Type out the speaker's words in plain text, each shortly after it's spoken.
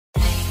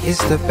It's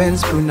the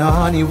Benz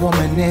Brunani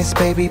womanist.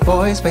 Baby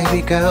boys,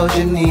 baby girls,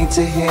 you need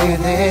to hear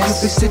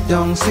this. Sit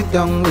down,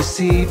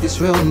 receive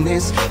this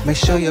realness. Make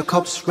sure your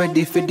cup's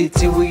ready for the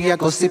tea, we are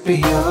go sip it,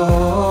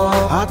 yo.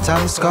 Hard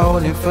time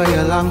scrolling for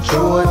your long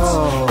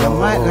throats. You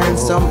might learn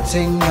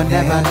something you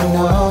never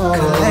know.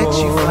 Collect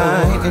you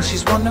fine, and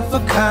she's one of a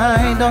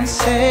kind. Don't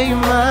say you're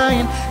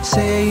mine,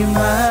 say you're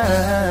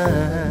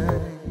mine.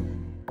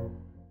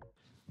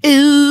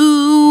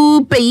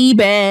 Ooh,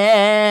 baby,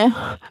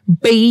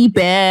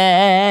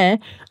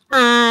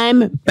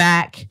 I'm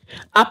back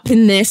up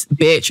in this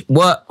bitch.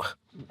 What?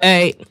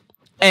 Hey.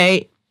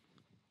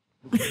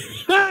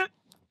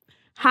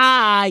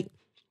 Hi,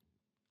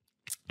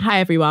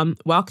 everyone.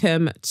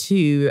 Welcome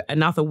to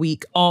another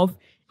week of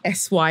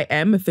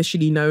SYM,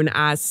 officially known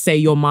as Say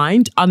Your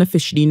Mind,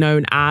 unofficially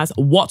known as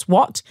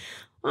What?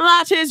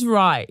 That is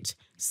right.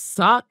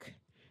 Suck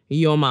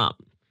your mum.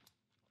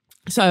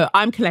 So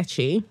I'm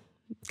Kelechi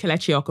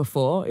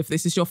Okafor. If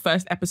this is your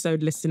first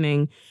episode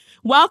listening,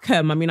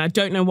 welcome. I mean, I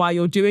don't know why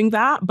you're doing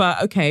that,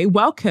 but okay,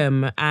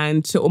 welcome.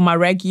 And to all my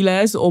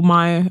regulars, all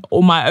my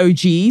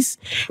OGs,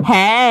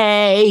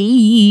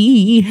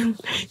 hey.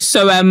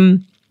 So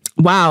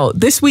wow,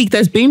 this week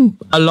there's been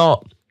a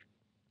lot,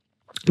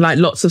 like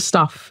lots of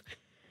stuff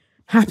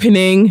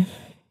happening.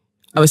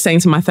 I was saying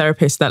to my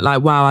therapist that,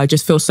 like, wow, I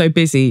just feel so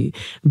busy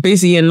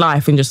in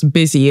life and just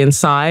busy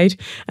inside.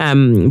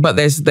 But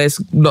there's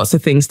lots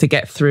of things to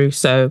get through.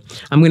 So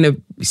I'm going to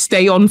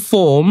stay on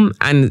form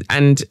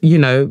and, you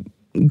know,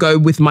 go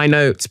with my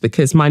notes,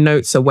 because my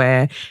notes are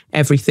where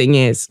everything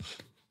is.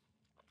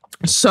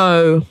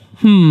 So,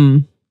 yeah,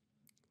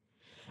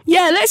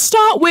 let's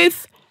start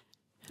with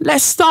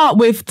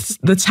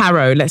the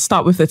tarot. Let's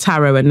start with the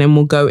tarot, and then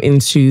we'll go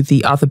into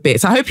the other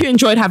bits. I hope you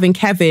enjoyed having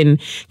Kevin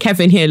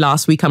here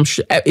last week. I'm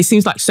sure it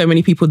seems like so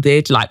many people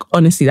did. Like,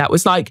 honestly, that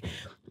was like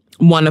that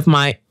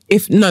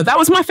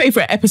was my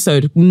favorite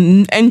episode.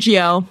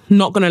 NGL,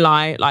 not gonna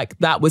lie, like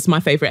that was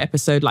my favorite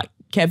episode. Like,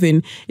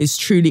 Kevin is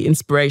truly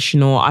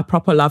inspirational. I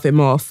proper love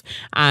him off,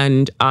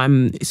 and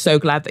I'm so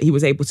glad that he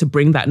was able to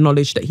bring that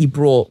knowledge that he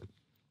brought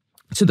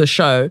to the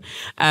show.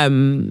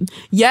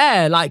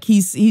 Yeah, like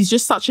he's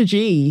just such a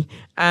G.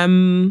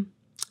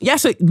 Yeah,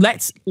 so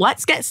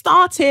let's get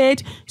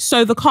started.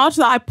 So the card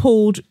that I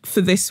pulled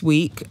for this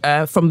week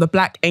from the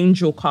Black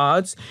Angel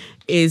cards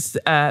is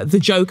the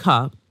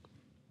Joker.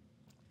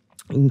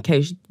 In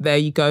case, there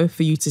you go,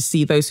 for you to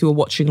see, those who are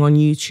watching on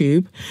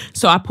YouTube.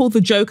 So I pulled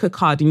the Joker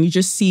card, and you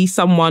just see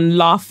someone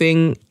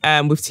laughing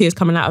with tears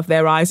coming out of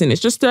their eyes. And it's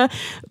just a,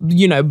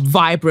 you know,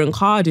 vibrant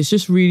card. It's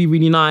just really,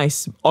 really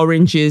nice.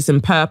 Oranges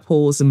and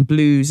purples and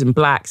blues and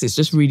blacks. It's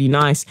just really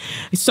nice.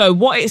 So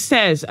what it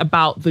says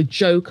about the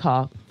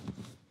Joker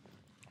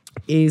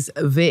is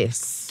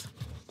this.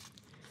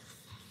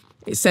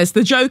 It says,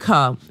 the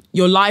Joker,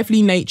 your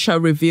lively nature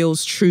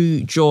reveals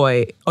true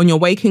joy. On your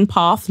waking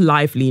path,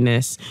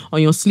 liveliness.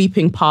 On your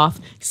sleeping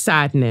path,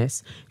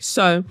 sadness.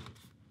 So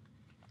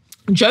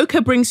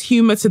Joker brings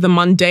humor to the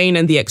mundane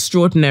and the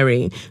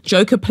extraordinary.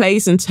 Joker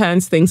plays and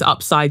turns things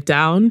upside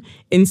down,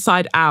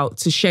 inside out,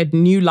 to shed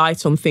new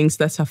light on things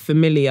that are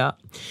familiar.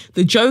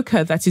 The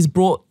Joker that is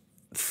brought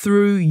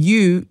through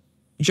you,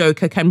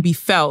 Joker, can be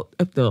felt.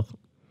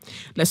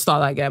 Let's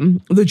start that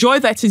again. The joy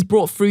that is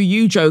brought through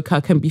you,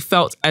 Joker, can be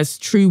felt as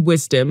true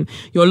wisdom.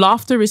 Your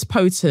laughter is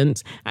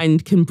potent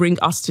and can bring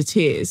us to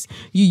tears.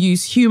 You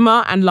use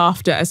humor and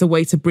laughter as a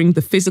way to bring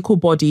the physical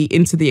body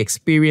into the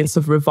experience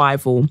of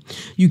revival.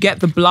 You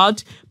get the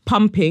blood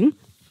pumping.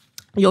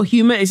 Your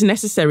humor is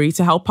necessary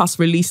to help us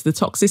release the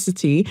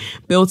toxicity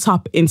built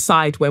up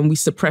inside when we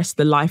suppress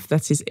the life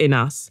that is in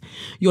us.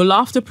 Your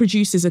laughter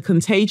produces a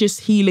contagious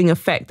healing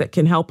effect that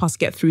can help us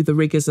get through the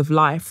rigors of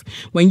life.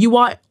 When you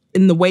are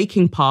in the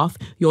waking path,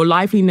 your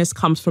liveliness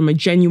comes from a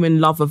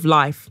genuine love of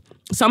life.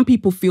 Some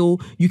people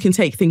feel you can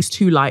take things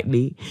too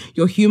lightly.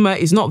 Your humor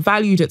is not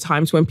valued at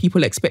times when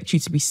people expect you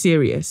to be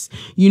serious.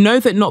 You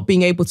know that not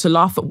being able to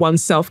laugh at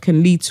oneself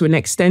can lead to an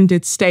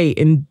extended stay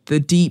in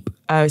the deep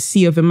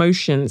sea of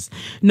emotions.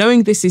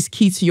 Knowing this is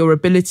key to your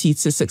ability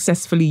to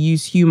successfully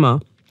use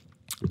humor.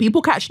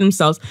 People catch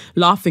themselves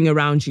laughing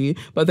around you,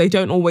 but they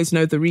don't always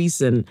know the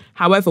reason.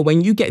 However,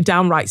 when you get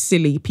downright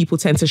silly, people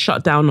tend to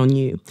shut down on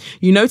you.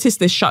 You notice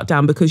this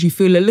shutdown because you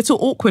feel a little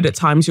awkward at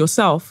times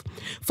yourself.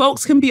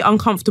 Folks can be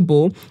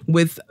uncomfortable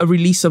with a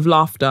release of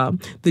laughter.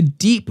 The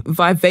deep,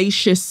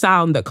 vivacious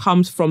sound that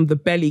comes from the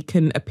belly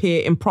can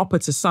appear improper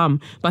to some,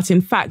 but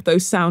in fact,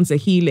 those sounds are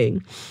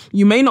healing.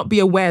 You may not be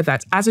aware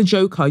that as a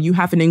Joker, you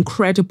have an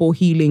incredible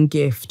healing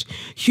gift.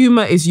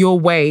 Humor is your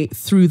way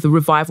through the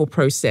revival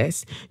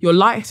process.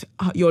 Your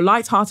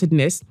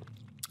lightheartedness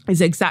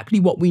is exactly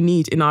what we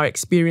need in our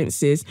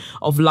experiences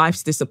of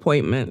life's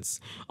disappointments.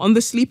 On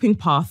the sleeping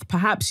path,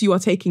 perhaps you are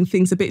taking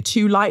things a bit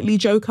too lightly,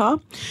 Joker.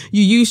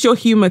 You use your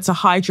humor to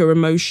hide your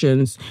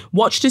emotions.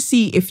 Watch to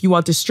see if you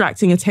are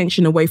distracting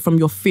attention away from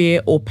your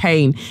fear or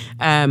pain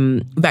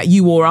that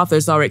you or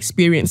others are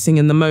experiencing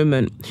in the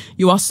moment.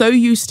 You are so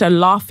used to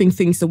laughing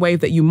things away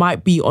that you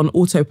might be on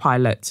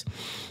autopilot.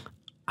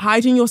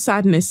 Hiding your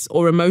sadness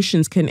or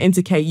emotions can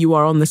indicate you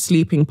are on the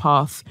sleeping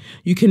path.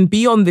 You can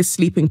be on this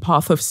sleeping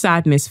path of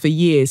sadness for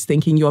years,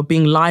 thinking you are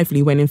being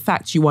lively when in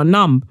fact you are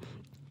numb.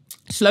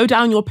 Slow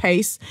down your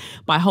pace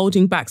by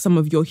holding back some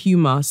of your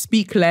humor.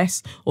 Speak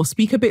less or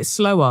speak a bit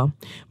slower.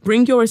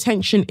 Bring your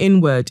attention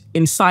inward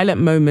in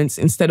silent moments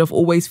instead of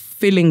always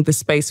filling the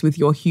space with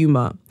your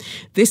humor.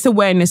 This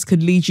awareness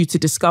could lead you to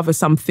discover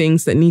some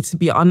things that need to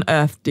be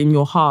unearthed in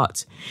your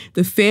heart.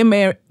 The fear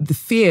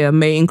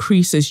may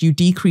increase as you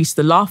decrease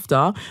the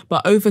laughter,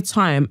 but over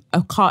time,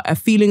 a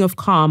feeling of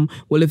calm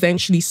will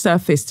eventually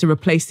surface to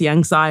replace the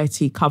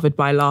anxiety covered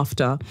by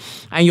laughter,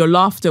 and your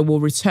laughter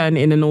will return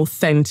in an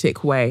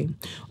authentic way.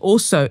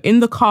 Also, in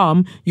the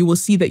calm, you will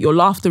see that your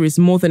laughter is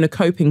more than a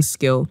coping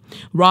skill.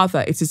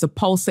 Rather, it is a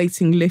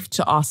pulsating lift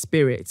to our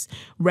spirits.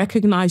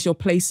 Recognize your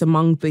place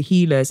among the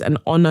healers and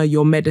honor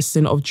your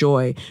medicine of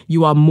joy.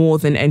 You are more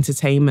than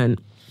entertainment.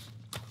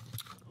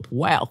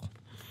 Well,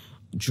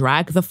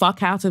 drag the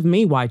fuck out of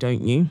me, why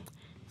don't you?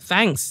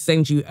 Thanks,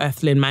 send you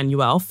Earthlyn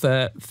Manuel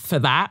for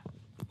that.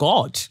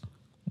 God.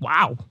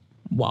 Wow.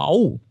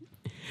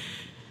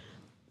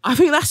 I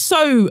think that's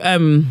so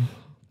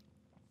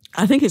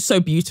I think it's so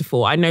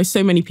beautiful. I know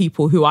so many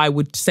people who I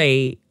would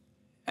say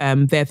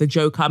they're the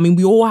Joker. I mean,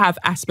 we all have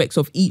aspects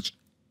of each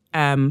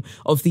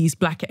of these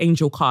Black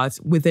Angel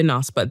cards within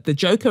us, but the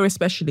Joker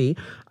especially,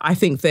 I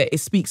think that it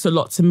speaks a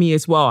lot to me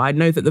as well. I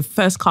know that the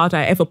first card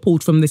I ever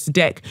pulled from this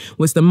deck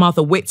was the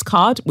Mother Wit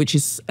card, which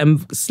is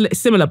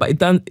similar, but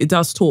it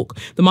does talk.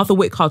 The Mother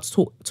Wit card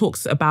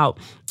talks about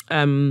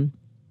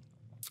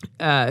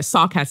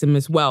sarcasm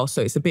as well,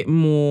 so it's a bit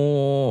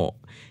more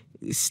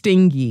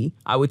stingy,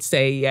 I would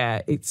say.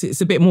 Yeah, it's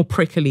a bit more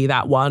prickly,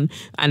 that one,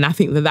 and I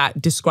think that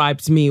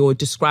describes me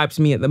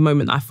at the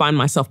moment I find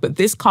myself. But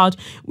this card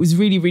was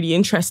really, really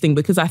interesting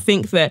because I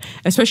think that,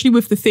 especially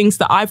with the things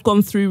that I've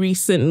gone through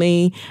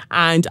recently,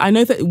 and I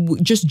know that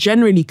just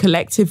generally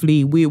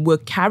collectively we're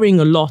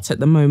carrying a lot at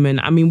the moment.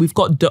 I mean, we've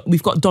got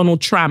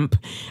Donald Trump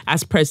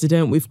as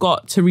president, we've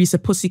got Theresa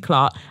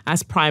Pussyclat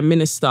as prime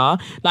minister.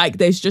 Like,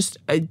 there's just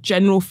a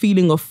general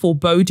feeling of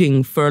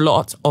foreboding for a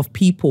lot of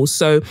people,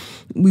 so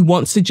we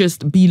want to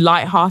just be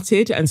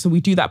lighthearted, and so we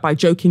do that by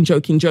joking.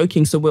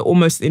 So we're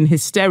almost in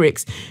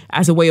hysterics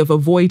as a way of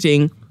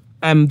avoiding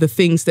the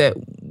things that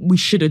we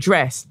should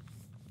address.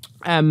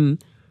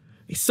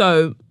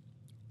 So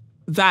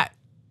that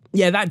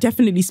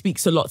definitely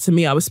speaks a lot to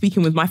me. I was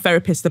speaking with my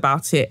therapist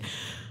about it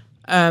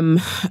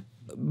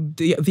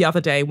the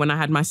other day when I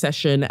had my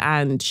session,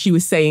 and she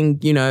was saying,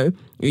 you know,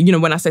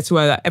 when I said to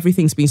her that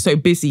everything's been so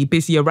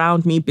busy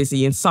around me,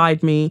 busy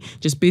inside me,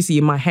 just busy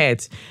in my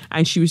head,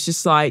 and she was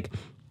just like,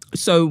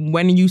 so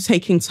when are you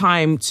taking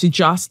time to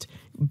just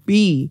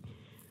be?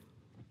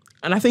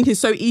 And I think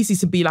it's so easy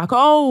to be like,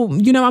 oh,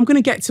 you know, I'm going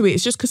to get to it.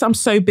 It's just because I'm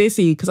so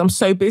busy.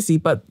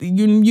 But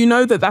you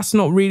know that's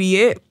not really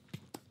it.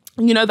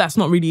 You know that's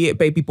not really it,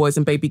 baby boys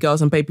and baby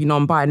girls and baby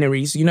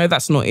non-binaries. You know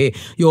that's not it.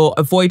 You're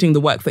avoiding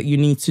the work that you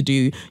need to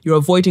do. You're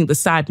avoiding the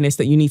sadness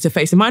that you need to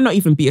face. It might not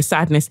even be a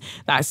sadness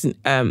that's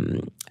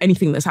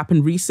anything that's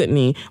happened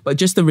recently, but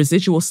just the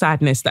residual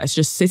sadness that's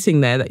just sitting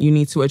there that you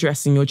need to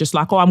address. And you're just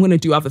like, oh, I'm going to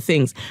do other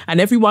things.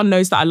 And everyone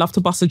knows that I love to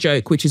bust a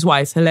joke, which is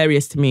why it's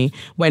hilarious to me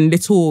when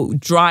little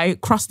dry,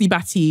 crusty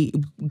batty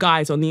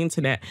guys on the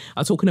internet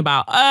are talking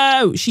about,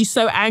 oh, she's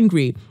so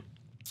angry.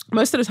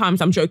 Most of the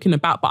times I'm joking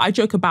about, but I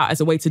joke about as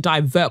a way to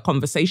divert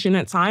conversation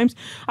at times.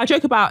 I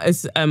joke about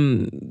as,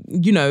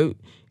 you know,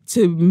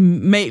 to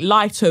make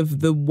light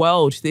of the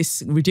world,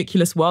 this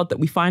ridiculous world that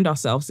we find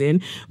ourselves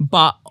in.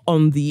 But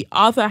on the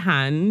other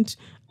hand,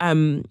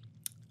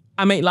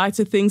 I make light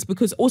of things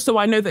because also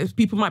I know that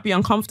people might be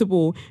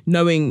uncomfortable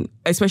knowing,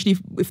 especially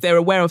if they're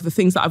aware of the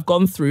things that I've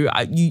gone through.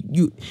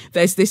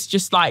 There's this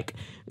just like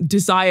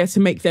desire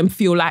to make them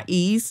feel at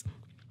ease.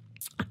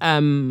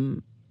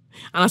 And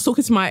I was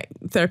talking to my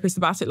therapist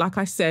about it, like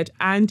I said,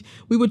 and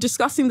we were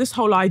discussing this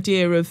whole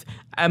idea of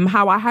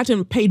how I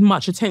hadn't paid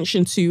much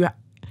attention to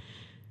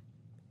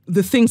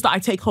the things that I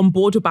take on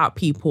board about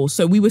people.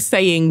 So we were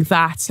saying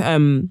that,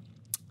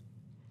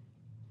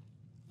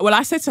 well,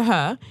 I said to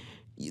her,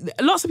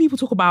 lots of people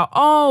talk about,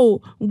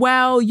 oh,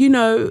 well, you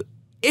know,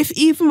 if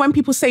even when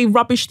people say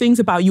rubbish things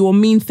about you or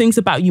mean things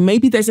about you,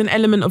 maybe there's an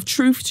element of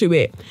truth to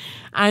it.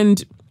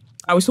 And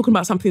I was talking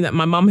about something that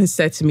my mum has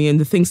said to me and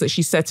the things that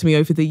she said to me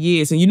over the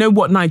years. And you know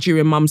what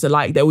Nigerian mums are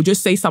like. They will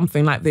just say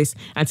something like this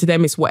and to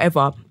them it's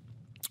whatever.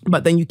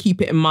 But then you keep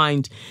it in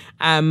mind.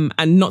 And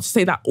not to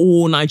say that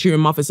all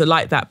Nigerian mothers are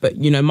like that, but,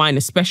 you know, mine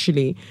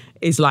especially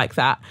is like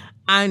that.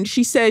 And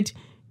she said,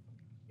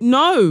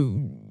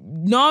 no,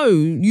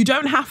 you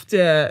don't have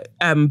to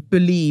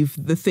believe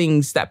the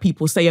things that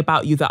people say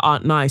about you that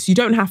aren't nice. You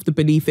don't have to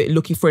believe it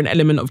looking for an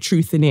element of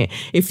truth in it.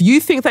 If you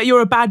think that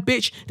you're a bad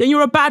bitch, then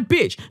you're a bad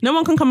bitch. No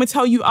one can come and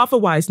tell you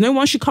otherwise. No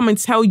one should come and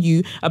tell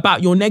you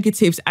about your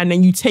negatives and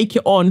then you take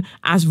it on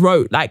as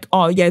rote. Like,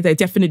 oh yeah, they're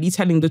definitely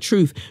telling the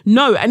truth.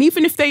 No, and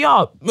even if they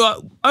are,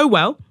 oh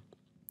well.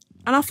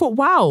 And I thought,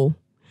 wow,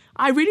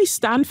 I really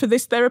stand for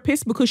this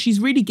therapist because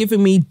she's really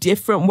given me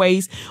different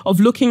ways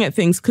of looking at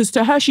things. Because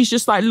to her, she's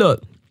just like,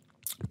 look,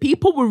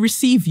 People will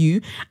receive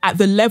you at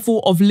the level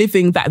of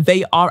living that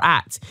they are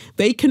at.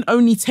 They can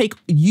only take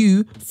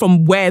you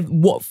from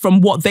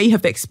what they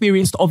have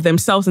experienced of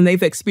themselves and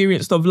they've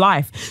experienced of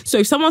life. So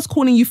if someone's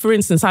calling you, for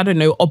instance, I don't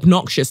know,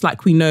 obnoxious,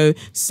 like we know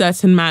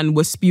certain man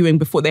was spewing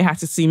before they had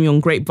to see me on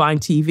Grapevine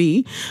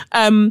TV,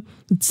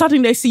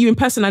 suddenly they see you in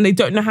person and they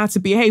don't know how to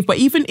behave. But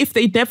even if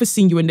they'd never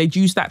seen you and they'd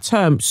use that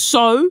term,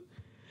 so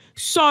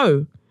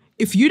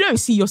if you don't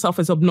see yourself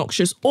as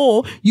obnoxious,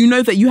 or you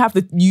know that you have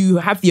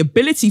the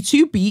ability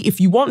to be if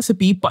you want to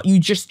be, but you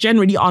just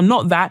generally are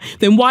not that,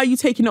 then why are you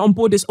taking it on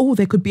board as,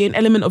 there could be an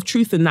element of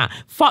truth in that?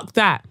 Fuck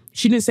that.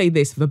 She didn't say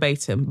this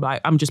verbatim,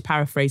 like I'm just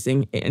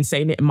paraphrasing it and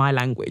saying it in my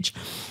language.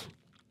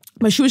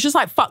 But she was just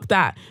like, fuck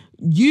that.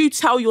 You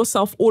tell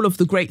yourself all of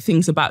the great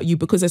things about you,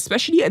 because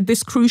especially at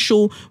this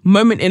crucial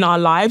moment in our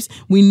lives,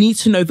 we need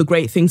to know the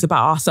great things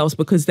about ourselves,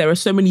 because there are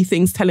so many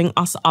things telling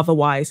us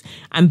otherwise.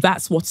 And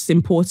that's what's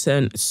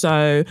important.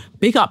 So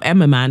big up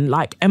Emma, man.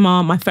 Like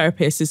Emma, my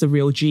therapist, is a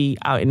real G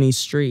out in these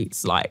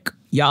streets. Like,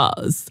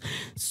 yes.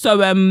 So,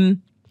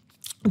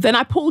 then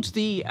I pulled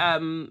the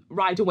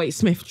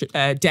Rider-Waite-Smith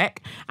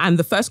deck, and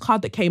the first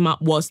card that came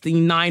up was the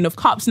 9 of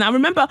Cups. Now,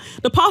 remember,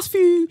 the past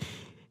few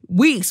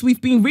weeks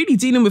we've been really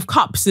dealing with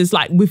cups as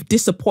like with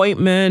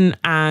disappointment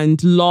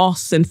and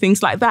loss and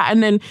things like that,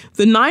 and then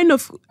the 9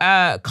 of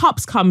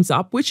Cups comes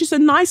up, which is a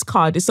nice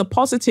card. It's a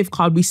positive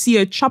card. We see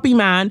a chubby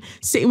man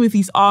sitting with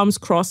his arms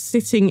crossed,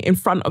 sitting in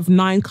front of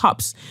 9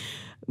 cups,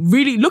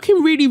 really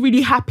looking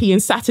really happy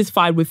and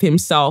satisfied with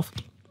himself.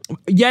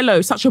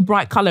 Yellow, such a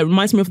bright color,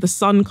 reminds me of the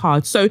sun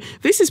card. So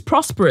this is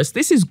prosperous,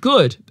 this is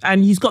good.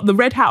 And he's got the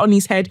red hat on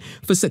his head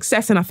for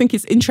success. And I think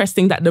it's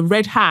interesting that the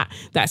red hat,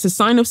 that's a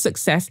sign of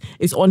success,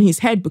 is on his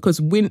head,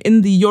 because when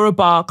in the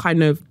Yoruba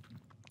kind of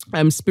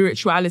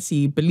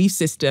spirituality belief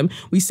system,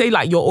 we say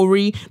like your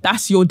Ori,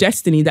 that's your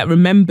destiny, that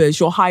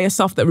remembers your higher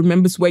self, that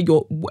remembers where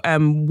you're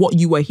what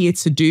you were here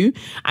to do,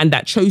 and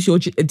that chose your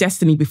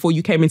destiny before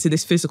you came into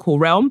this physical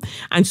realm.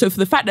 And so for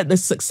the fact that the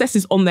success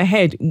is on the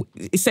head,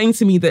 it's saying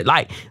to me that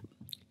like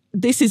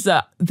this is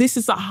a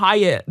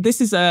higher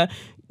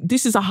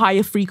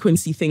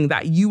frequency thing,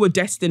 that you were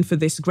destined for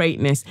this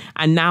greatness,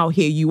 and now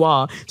here you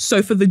are.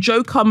 So for the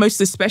Joker,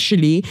 most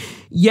especially,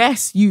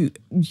 yes, you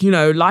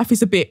know, life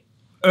is a bit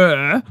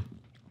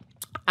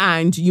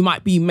and you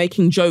might be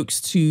making jokes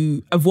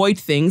to avoid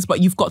things,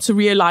 but you've got to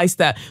realize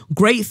that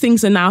great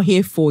things are now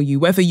here for you,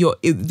 whether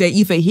they're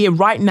either here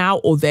right now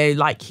or they're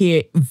like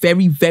here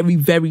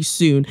very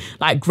soon.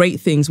 Like great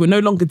things. We're no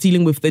longer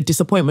dealing with the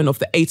disappointment of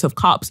the 8 of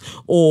Cups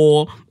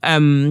or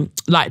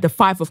like the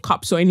 5 of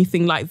Cups or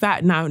anything like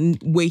that. Now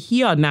we're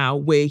here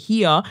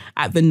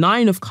at the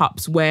 9 of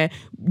Cups, where,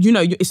 you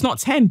know, it's not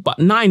 10, but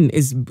 9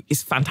 is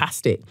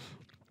fantastic.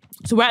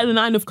 So we're at the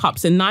 9 of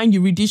Cups, and 9,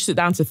 you reduce it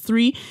down to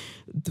 3.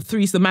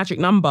 3 is the magic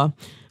number.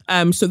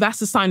 So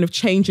that's a sign of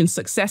change and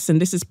success. And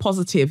this is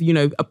positive, you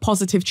know, a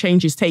positive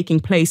change is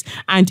taking place.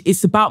 And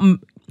it's about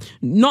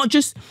not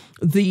just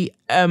the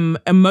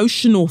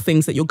emotional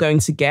things that you're going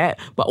to get,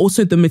 but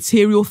also the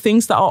material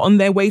things that are on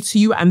their way to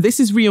you. And this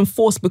is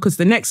reinforced because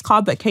the next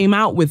card that came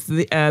out with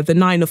the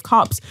 9 of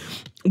Cups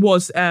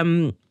was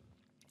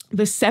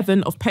the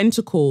 7 of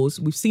Pentacles.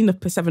 We've seen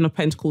the 7 of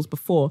Pentacles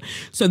before.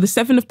 So the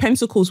 7 of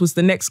Pentacles was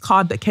the next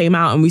card that came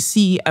out, and we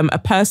see a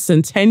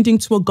person tending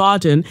to a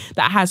garden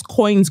that has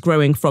coins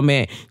growing from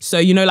it. So,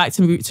 you know, like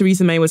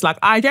Theresa May was like,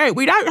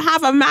 we don't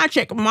have a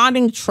magic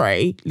money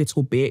tree,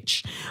 little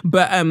bitch.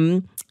 But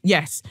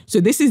yes, so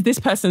this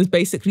person's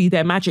basically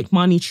their magic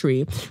money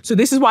tree. So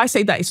this is why I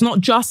say that it's not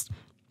just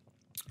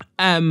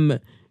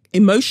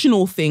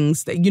emotional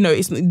things, that, you know,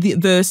 it's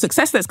the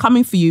success that's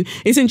coming for you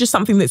isn't just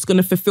something that's going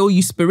to fulfill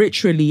you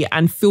spiritually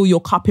and fill your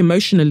cup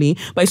emotionally,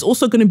 but it's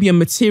also going to be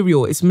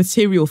it's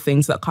material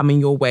things that come in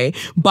your way.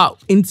 But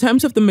in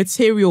terms of the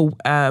material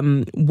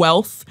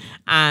wealth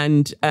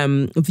and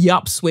the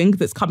upswing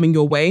that's coming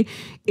your way,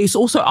 it's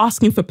also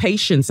asking for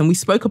patience. And we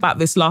spoke about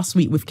this last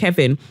week with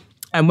Kevin,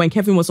 and when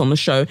Kevin was on the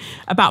show,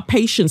 about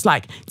patience,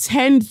 like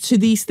tend to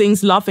these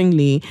things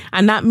lovingly.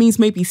 And that means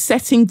maybe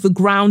setting the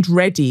ground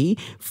ready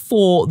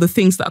for the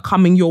things that are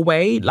coming your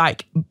way,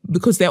 like,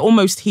 because they're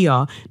almost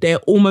here.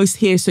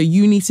 So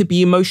you need to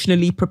be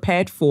emotionally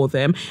prepared for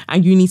them,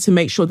 and you need to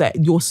make sure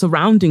that your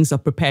surroundings are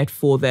prepared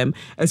for them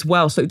as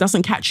well. So it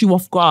doesn't catch you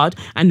off guard,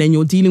 and then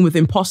you're dealing with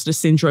imposter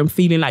syndrome,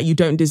 feeling like you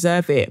don't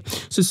deserve it.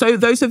 So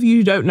those of you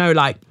who don't know,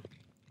 like,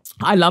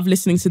 I love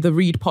listening to the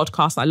Read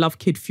podcast. I love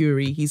Kid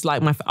Fury. He's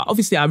like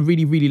obviously I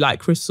really like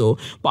Crystal,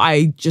 but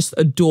I just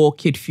adore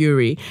Kid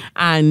Fury.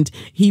 And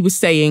he was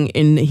saying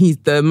in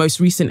the most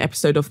recent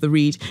episode of the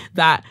Read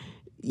that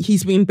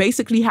he's been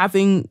basically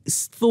having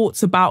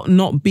thoughts about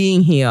not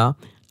being here.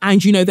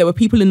 And, you know, there were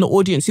people in the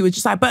audience who were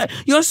just like, but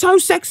you're so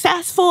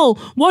successful.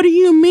 What do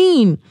you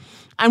mean?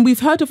 And we've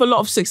heard of a lot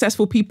of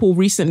successful people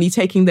recently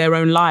taking their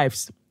own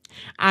lives.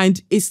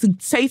 And it's to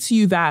say to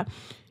you that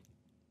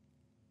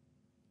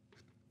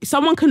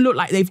someone can look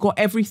like they've got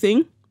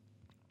everything,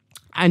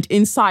 and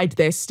inside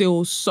they're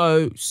still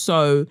so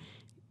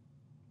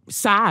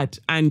sad,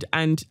 and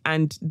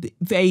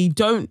they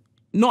don't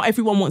not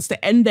everyone wants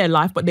to end their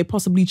life, but they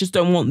possibly just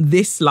don't want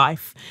this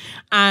life.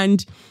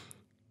 And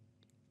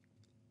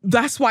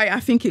that's why I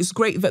think it's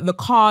great that the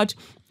card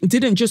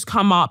didn't just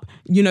come up,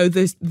 you know,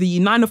 the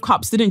Nine of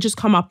Cups didn't just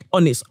come up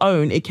on its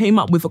own. It came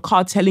up with a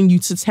card telling you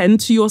to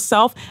tend to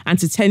yourself and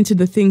to tend to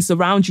the things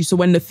around you. So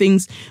when the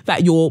things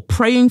that you're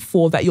praying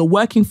for, that you're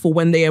working for,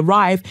 when they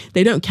arrive,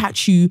 they don't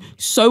catch you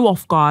so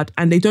off guard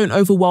and they don't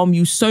overwhelm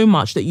you so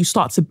much that you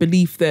start to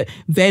believe that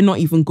they're not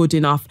even good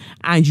enough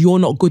and you're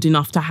not good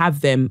enough to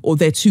have them, or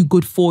they're too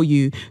good for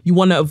you. You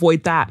want to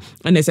avoid that.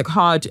 And there's a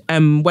card,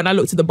 when I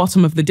looked at the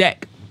bottom of the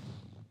deck,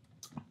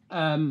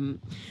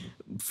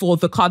 for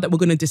the card that we're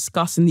going to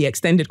discuss in the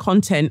extended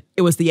content,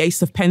 it was the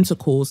Ace of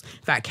Pentacles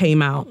that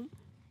came out.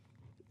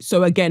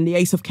 So again, the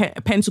Ace of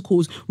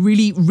Pentacles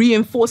really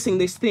reinforcing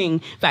this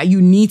thing that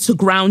you need to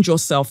ground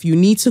yourself. You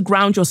need to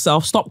ground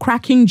yourself. Stop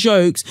cracking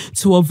jokes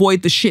to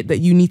avoid the shit that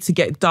you need to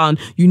get done.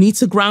 You need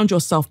to ground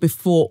yourself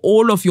before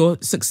all of your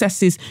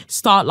successes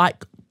start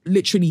like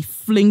literally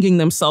flinging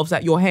themselves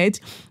at your head.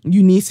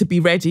 You need to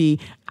be ready.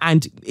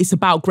 And it's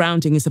about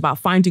grounding. It's about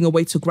finding a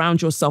way to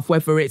ground yourself,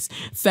 whether it's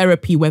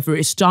therapy, whether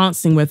it's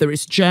dancing, whether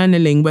it's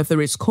journaling,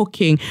 whether it's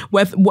cooking,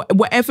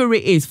 whatever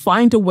it is,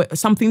 find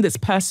something that's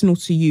personal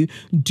to you,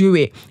 do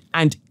it.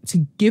 And to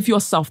give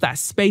yourself that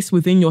space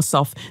within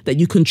yourself that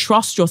you can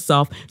trust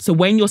yourself. So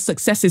when your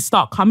successes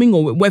start coming,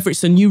 or whether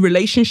it's a new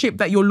relationship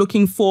that you're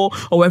looking for,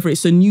 or whether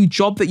it's a new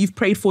job that you've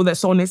prayed for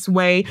that's on its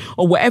way,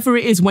 or whatever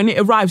it is, when it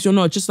arrives, you're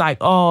not just like,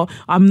 oh,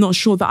 I'm not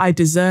sure that I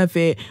deserve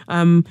it.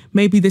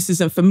 Maybe this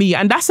isn't for me.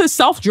 And that's a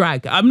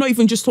self-drag. I'm not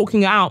even just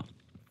talking out,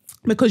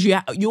 because you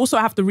also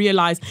have to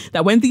realize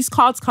that when these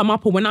cards come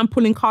up, or when I'm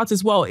pulling cards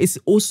as well, it's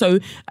also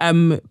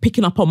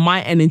picking up on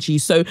my energy.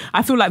 So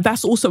I feel like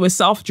that's also a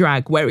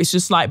self-drag, where it's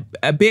just like,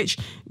 bitch,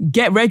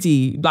 get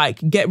ready,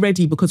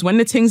 because when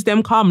the things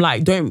them come,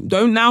 like,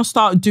 don't now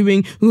start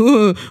doing,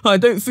 I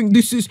don't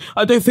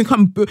think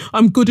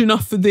I'm good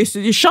enough for this.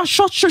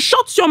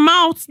 Shut your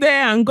mouth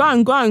there and go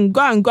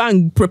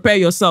and prepare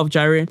yourself,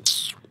 Jerry.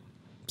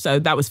 So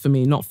that was for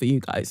me, not for you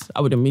guys. I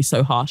wouldn't be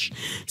so harsh.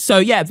 So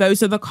yeah,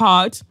 those are the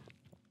cards.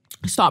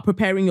 Start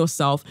preparing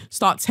yourself.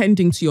 Start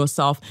tending to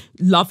yourself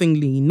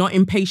lovingly, not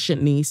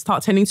impatiently.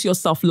 Start tending to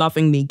yourself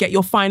lovingly. Get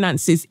your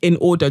finances in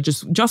order.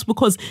 Just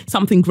because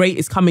something great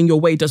is coming your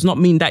way does not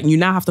mean that you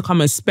now have to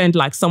come and spend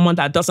like someone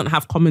that doesn't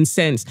have common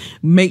sense.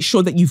 Make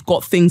sure that you've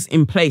got things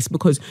in place,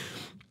 because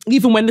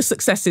even when the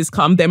successes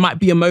come, there might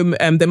be a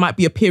moment, there might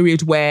be a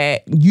period where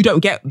you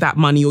don't get that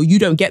money, or you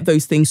don't get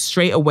those things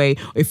straight away.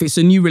 If it's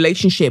a new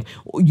relationship,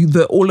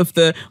 all of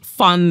the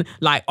fun,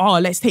 like, oh,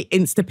 let's take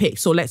Insta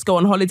pics, or let's go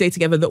on holiday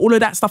together, all of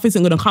that stuff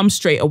isn't going to come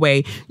straight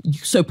away.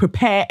 So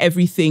prepare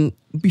everything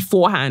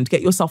beforehand.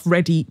 Get yourself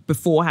ready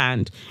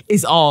beforehand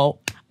is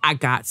all I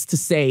got to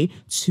say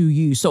to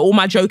you. So all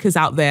my jokers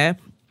out there,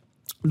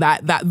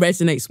 that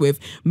resonates with,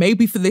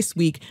 maybe for this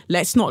week,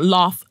 let's not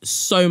laugh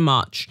so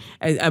much.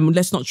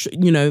 Let's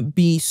not,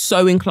 be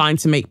so inclined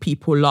to make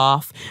people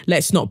laugh.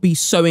 Let's not be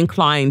so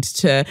inclined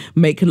to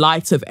make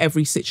light of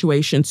every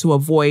situation to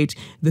avoid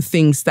the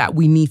things that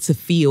we need to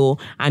feel,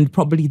 and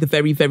probably the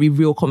very, very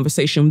real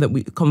conversations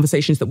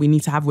that we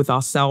need to have with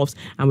ourselves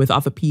and with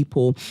other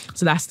people.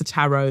 So that's the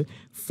tarot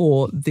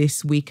for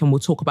this week, and we'll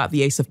talk about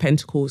the Ace of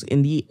Pentacles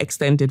in the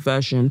extended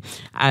version,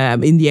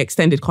 in the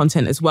extended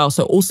content as well.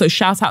 So also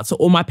shout out to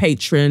all my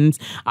patrons.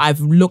 I've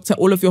looked at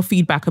all of your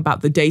feedback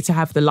about the day to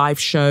have the live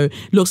show.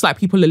 Looks like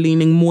people are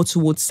leaning more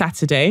towards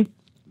Saturday.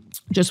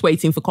 Just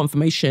waiting for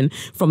confirmation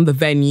from the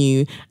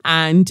venue,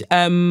 and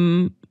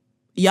then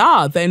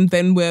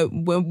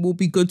we'll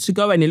be good to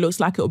go. And it looks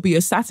like it'll be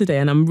a Saturday,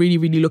 and I'm really,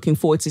 really looking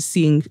forward to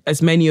seeing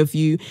as many of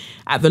you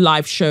at the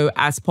live show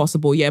as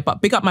possible. Yeah,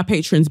 but big up my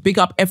patrons, big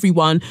up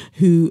everyone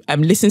who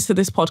listens to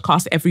this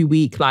podcast every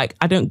week. Like,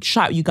 I don't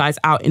shout you guys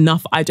out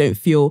enough. I don't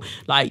feel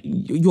like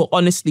you're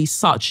honestly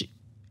such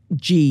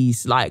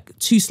G's. Like,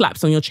 2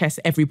 slaps on your chest,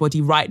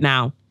 everybody, right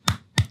now.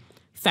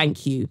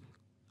 Thank you.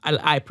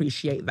 I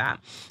appreciate that.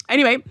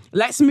 Anyway,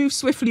 let's move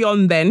swiftly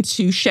on then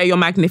to Share Your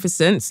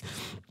Magnificence.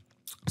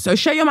 So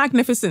Share Your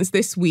Magnificence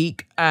this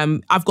week,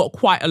 I've got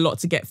quite a lot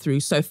to get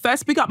through. So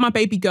first, big up my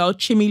baby girl,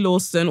 Chimmy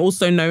Lawson,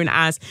 also known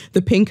as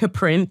the Pinker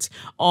Print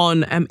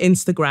on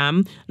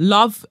Instagram.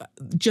 Love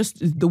just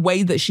the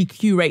way that she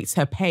curates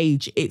her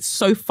page. It's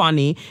so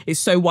funny. It's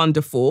so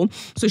wonderful.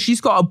 So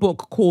she's got a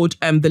book called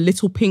The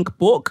Little Pink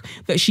Book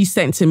that she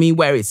sent to me,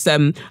 where it's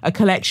a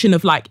collection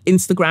of like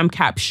Instagram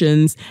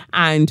captions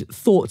and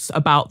thoughts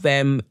about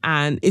them.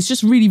 And it's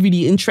just really,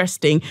 really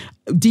interesting,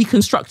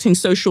 deconstructing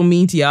social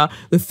media,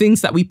 the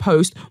things that we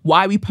post,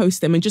 why we post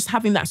them, and just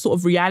having that sort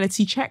of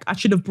reality check. I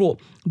should have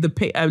brought the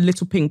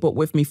Little Pink Book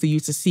with me for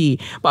you to see.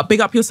 But big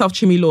up yourself,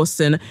 Chimmy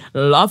Lawson.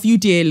 Love you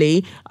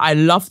dearly. I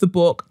love the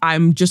book.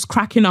 I'm just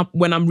cracking up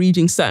when I'm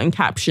reading certain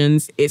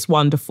captions. It's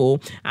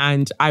wonderful.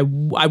 And I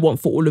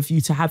want for all of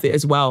you to have it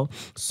as well.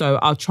 So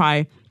I'll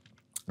try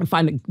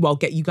and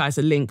get you guys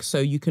a link so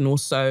you can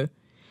also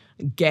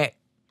get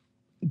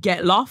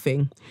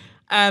laughing.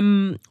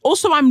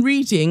 Also, I'm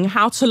reading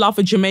How to Love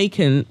a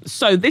Jamaican.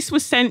 So this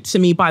was sent to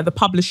me by the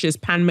publishers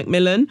Pan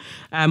Macmillan,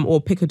 or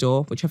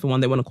Picador, whichever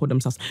one they want to call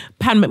themselves.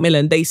 Pan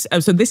Macmillan.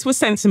 So this was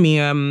sent to me,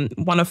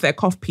 one of their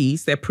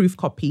copies, their proof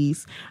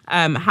copies.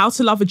 How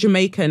to Love a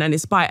Jamaican, and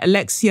it's by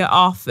Alexia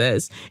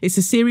Arthurs. It's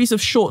a series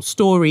of short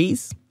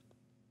stories.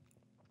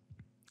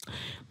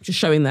 Just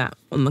showing that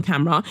on the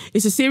camera.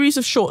 It's a series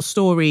of short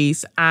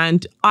stories,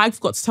 and I've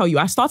got to tell you,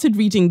 I started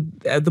reading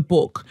the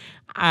book.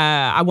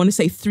 I want to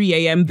say 3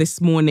 a.m.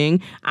 this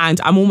morning, and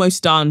I'm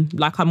almost done.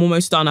 Like, I'm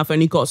almost done. I've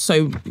only got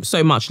so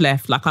much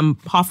left. Like, I'm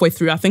halfway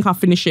through. I think I'll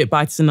finish it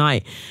by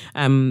tonight.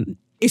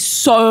 It's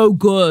so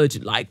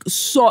good. Like,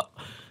 so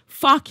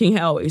fucking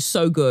hell, it's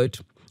so good.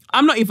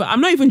 I'm not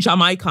even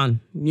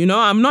Jamaican. You know,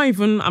 I'm not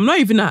even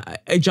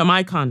a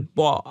Jamaican,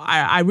 but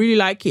I really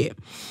like it.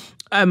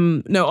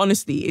 No,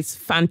 honestly, it's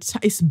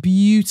fantastic. It's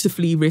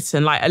beautifully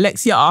written. Like,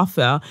 Alexia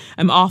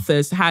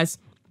Arthurs has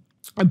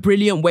a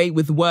brilliant way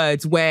with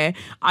words, where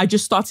I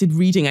just started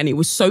reading and it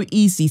was so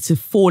easy to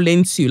fall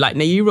into. Like,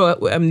 Nayira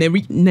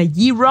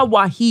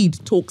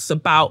Waheed talks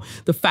about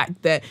the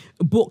fact that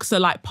books are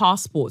like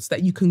passports,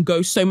 that you can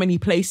go so many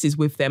places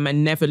with them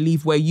and never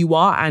leave where you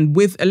are. And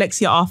with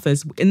Alexia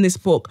Arthurs, in this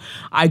book,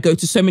 I go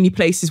to so many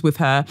places with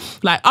her.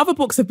 Like, other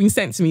books have been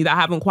sent to me that I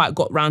haven't quite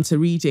got round to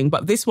reading,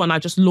 but this one I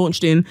just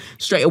launched in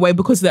straight away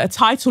because the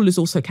title is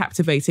also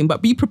captivating.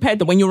 But be prepared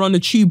that when you're on the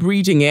tube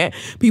reading it,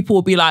 people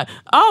will be like,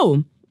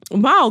 oh,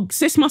 wow,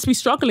 sis must be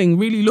struggling,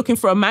 really looking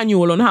for a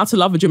manual on how to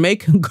love a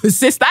Jamaican, because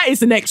sis, that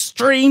is an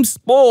extreme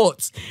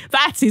sport.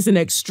 That is an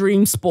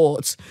extreme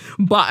sport.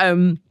 But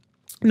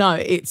no,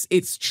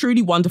 it's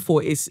truly wonderful.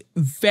 It's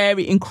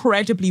very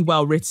incredibly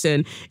well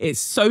written. It's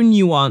so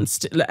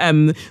nuanced.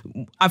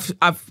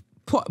 I've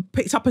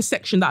picked up a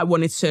section that I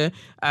wanted to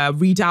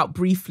read out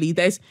briefly.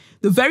 There's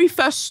the very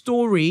first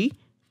story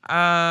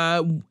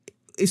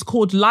is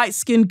called Light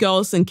Skinned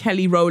Girls and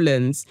Kelly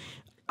Rowlands.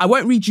 I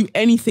won't read you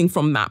anything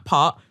from that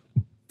part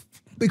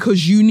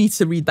because you need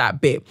to read that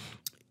bit.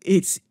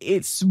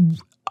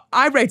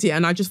 I read it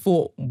and I just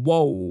thought,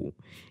 whoa.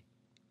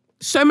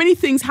 So many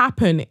things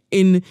happen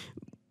in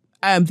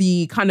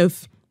the kind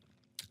of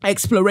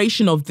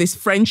exploration of this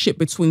friendship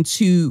between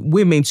two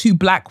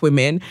black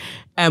women,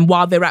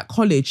 while they're at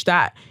college,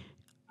 that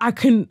I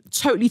can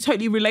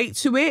totally relate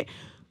to it.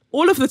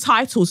 All of the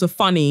titles are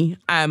funny,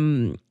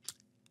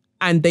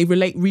 and they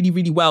relate really,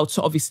 really well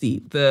to,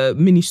 obviously, the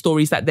mini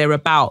stories that they're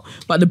about.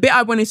 But the bit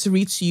I wanted to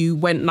read to you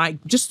went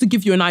like, just to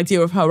give you an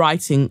idea of her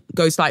writing,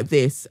 goes like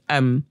this.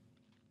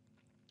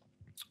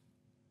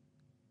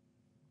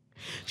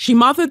 She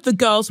mothered the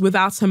girls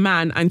without a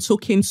man and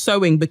took in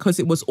sewing because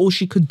it was all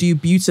she could do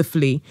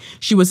beautifully.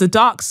 She was a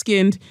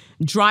dark-skinned,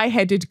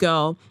 dry-headed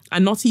girl,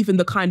 and not even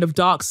the kind of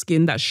dark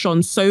skin that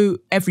shone so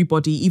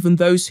everybody, even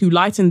those who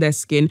lightened their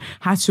skin,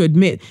 had to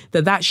admit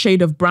that that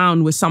shade of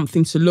brown was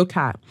something to look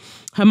at.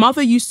 Her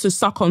mother used to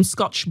suck on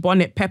Scotch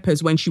bonnet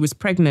peppers when she was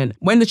pregnant.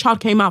 When the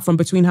child came out from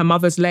between her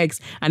mother's legs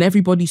and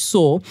everybody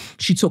saw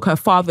she took her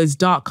father's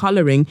dark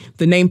colouring,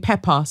 the name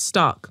Pepper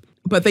stuck.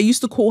 But they used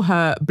to call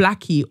her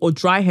Blackie or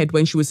Dryhead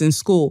when she was in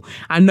school,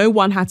 and no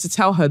one had to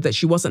tell her that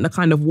she wasn't the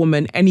kind of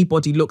woman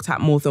anybody looked at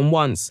more than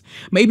once.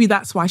 Maybe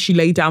that's why she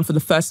lay down for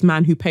the first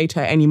man who paid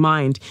her any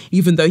mind,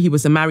 even though he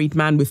was a married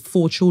man with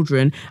 4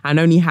 children and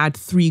only had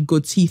 3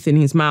 good teeth in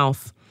his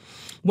mouth.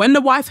 When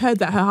the wife heard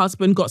that her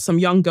husband got some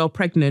young girl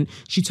pregnant,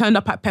 she turned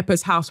up at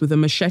Pepper's house with a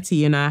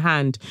machete in her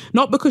hand.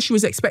 Not because she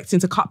was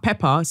expecting to cut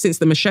Pepper, since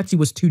the machete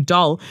was too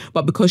dull,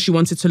 but because she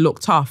wanted to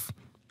look tough.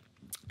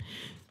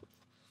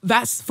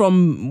 That's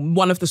from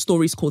one of the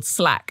stories called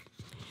Slack.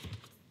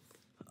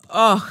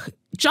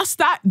 Just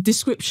that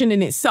description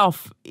in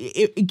itself,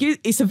 it gives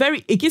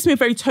me a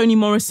very Toni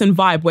Morrison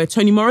vibe, where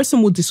Toni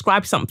Morrison will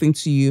describe something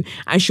to you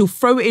and she'll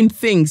throw in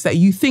things that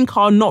you think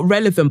are not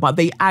relevant, but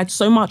they add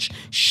so much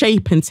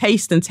shape and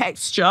taste and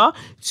texture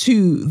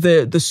to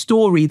the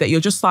story that you're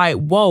just like,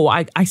 whoa,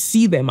 I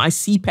see them. I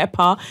see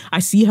Pepper, I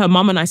see her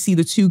mum, and I see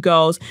the 2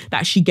 girls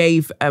that she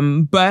gave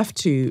birth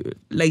to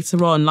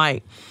later on.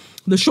 Like,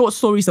 the short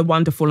stories are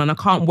wonderful, and I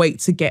can't wait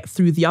to get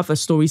through the other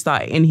stories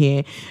that are in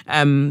here.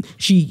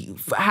 She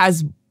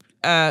has,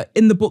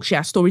 in the book, she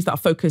has stories that are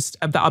focused,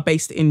 that are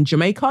based in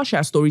Jamaica. She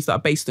has stories that are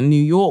based in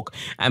New York,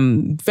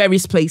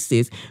 various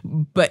places,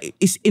 but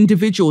it's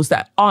individuals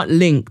that aren't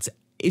linked.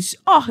 It's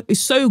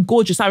so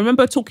gorgeous. I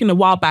remember talking a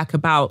while back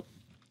about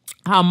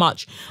how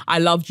much I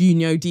loved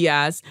Junio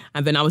Diaz,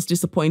 and then I was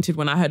disappointed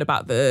when I heard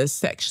about the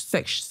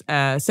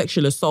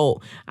sexual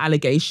assault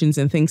allegations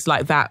and things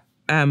like that.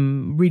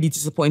 Really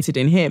disappointed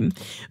in him,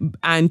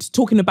 and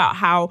talking about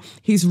how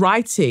his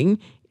writing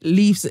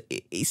leaves,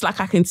 it's like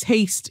I can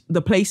taste the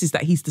places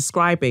that he's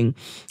describing.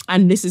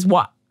 And this is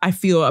what I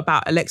feel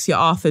about Alexia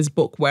Arthur's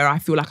book, where I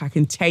feel like I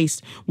can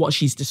taste what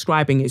she's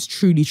describing. It's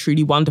truly,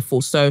 truly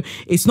wonderful. So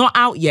it's not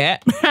out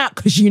yet,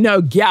 because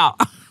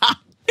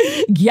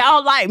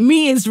gal like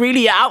me is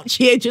really out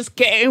here just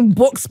getting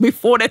books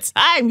before the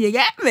time, you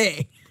get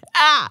me?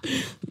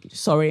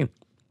 Sorry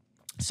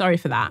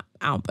for that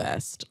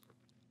outburst.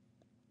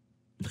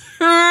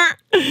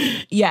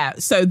 Yeah,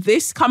 so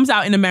this comes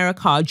out in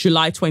America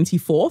July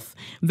 24th.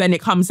 Then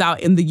it comes out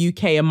in the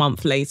UK a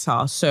month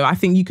later. So I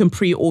think you can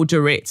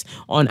pre-order it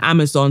on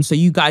Amazon. So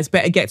you guys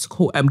better get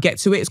to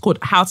it. It's called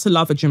How to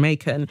Love a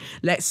Jamaican.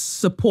 Let's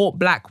support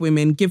Black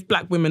women, give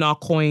Black women our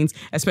coins,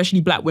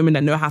 especially Black women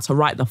that know how to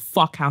write the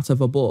fuck out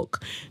of a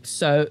book.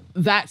 So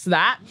that's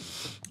that.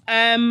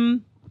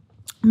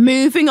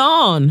 Moving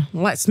on.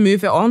 Let's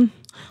move it on.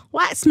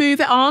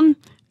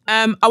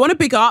 I want to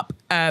big up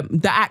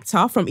the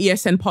actor from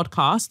ESN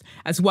podcast,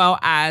 as well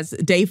as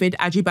David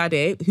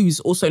Ajibade, who's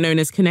also known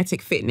as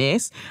Kinetic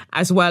Fitness,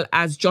 as well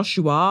as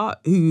Joshua,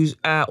 who's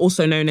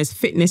also known as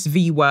Fitness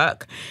V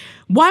Work.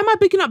 Why am I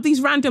picking up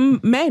these random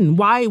men?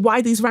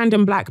 Why these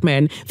random Black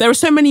men? There are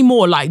so many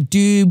more, like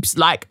Dubes,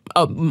 like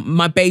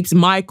my babes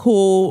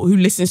Michael, who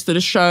listens to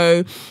the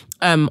show.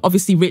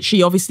 Obviously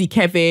Richie, obviously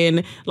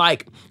Kevin,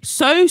 like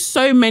so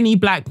many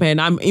Black men.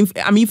 I'm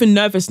even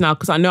nervous now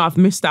because I know I've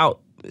missed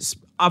out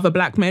other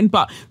Black men.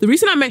 But the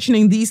reason I'm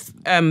mentioning these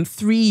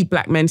 3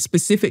 Black men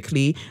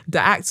specifically, the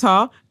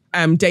actor,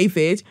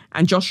 David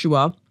and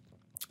Joshua,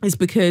 is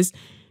because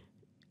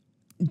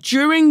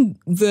during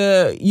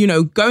the,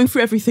 going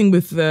through everything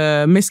with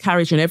the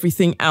miscarriage and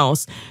everything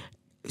else,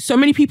 so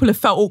many people have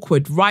felt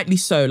awkward, rightly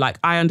so. Like,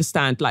 I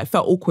understand, like,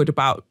 felt awkward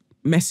about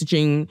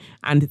messaging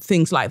and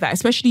things like that,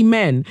 especially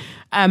men.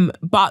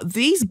 But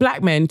these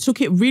Black men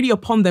took it really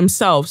upon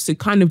themselves to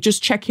kind of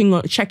just check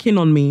in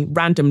on me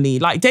randomly.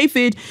 Like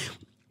David,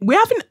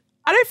 I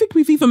don't think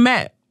we've even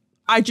met.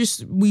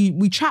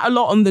 We chat a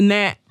lot on the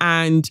net,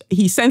 and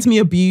he sends me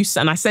abuse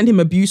and I send him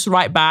abuse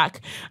right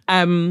back.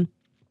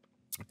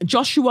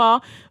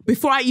 Joshua,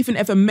 before I even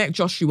ever met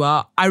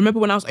Joshua, I remember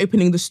when I was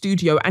opening the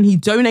studio and he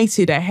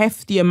donated a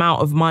hefty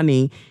amount of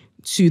money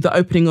to the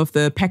opening of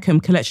the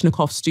Peckham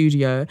Kalechnikov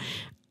studio.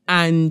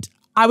 And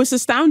I was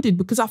astounded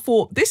because I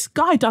thought, this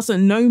guy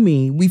doesn't know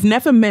me. We've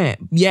never met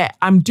yet.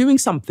 I'm doing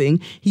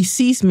something. He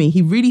sees me.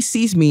 He really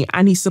sees me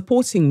and he's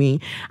supporting me.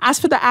 As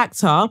for the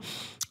actor,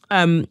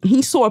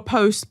 he saw a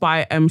post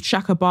by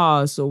Shaka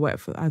Bars or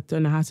whatever. I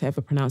don't know how to ever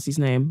pronounce his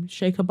name.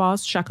 Shaka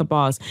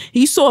Bars.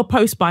 He saw a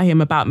post by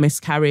him about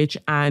miscarriage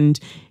and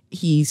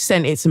he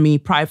sent it to me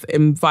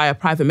via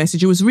private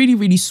message. It was really,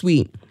 really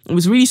sweet. It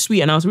was really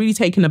sweet and I was really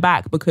taken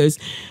aback because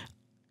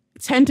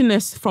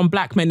tenderness from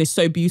Black men is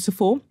so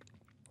beautiful.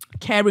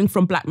 Caring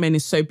from Black men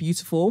is so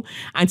beautiful.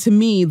 And to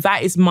me,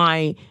 that is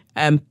my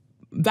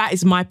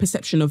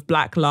perception of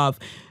Black love.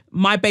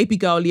 My baby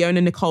girl, Leona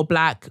Nicole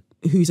Black,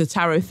 who's a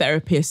tarot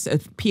therapist, a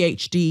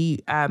PhD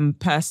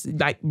person,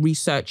 like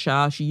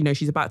researcher.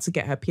 She's about to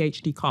get her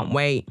PhD, can't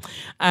wait.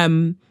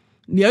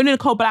 Leona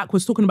Nicole Black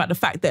was talking about the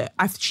fact that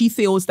she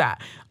feels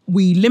that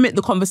we limit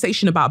the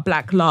conversation about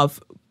Black love,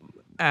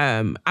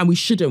 and we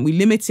shouldn't. We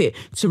limit it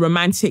to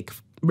romantic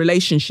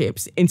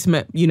relationships,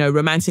 intimate,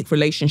 romantic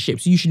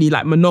relationships, usually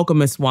like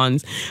monogamous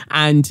ones.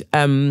 And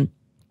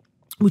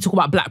we talk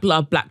about Black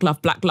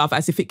love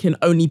as if it can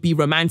only be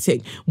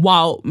romantic,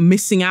 while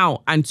missing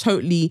out and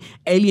totally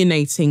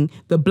alienating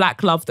the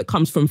Black love that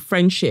comes from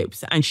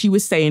friendships. And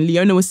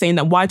Leona was saying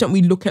that why don't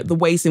we look at the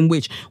ways in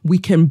which we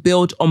can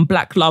build on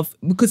Black love?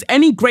 Because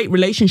any great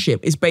relationship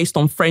is based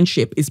on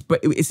friendship,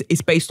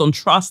 is based on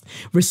trust,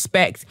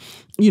 respect,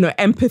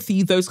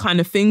 empathy, those kind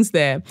of things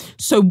there.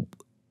 So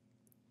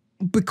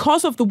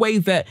because of the way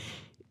that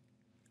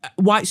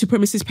white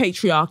supremacist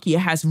patriarchy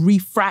has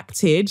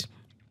refracted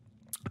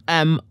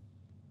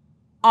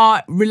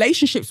our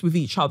relationships with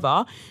each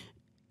other,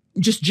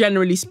 just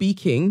generally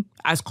speaking,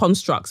 as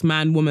constructs,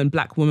 man, woman,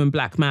 black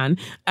man,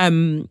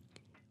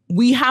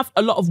 we have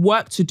a lot of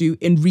work to do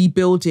in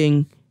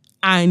rebuilding.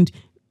 And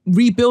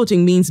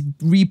rebuilding means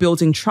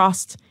rebuilding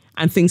trust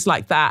and things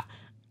like that.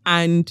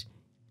 And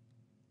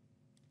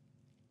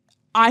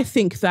I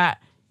think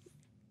that,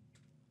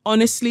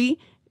 honestly,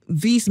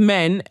 these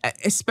men,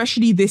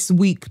 especially this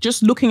week,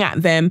 just looking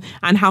at them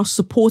and how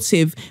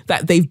supportive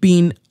that they've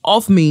been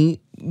of me,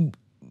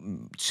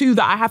 two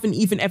that I haven't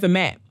even ever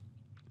met,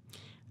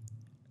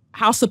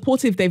 how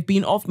supportive they've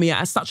been of me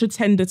at such a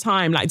tender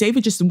time. Like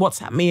David just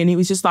WhatsApped me and he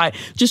was just like,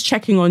 just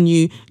checking on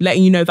you,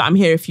 letting you know that I'm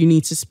here if you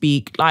need to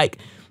speak. Like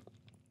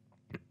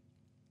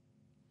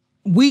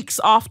weeks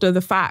after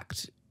the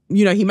fact,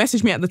 he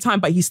messaged me at the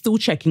time, but he's still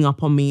checking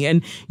up on me.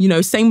 And,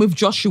 same with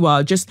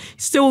Joshua, just,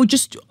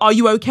 are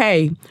you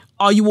okay?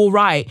 Are you all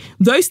right?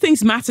 Those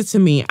things matter to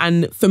me.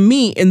 And for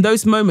me, in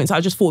those moments, I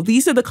just thought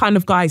these are the kind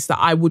of guys that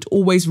I would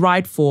always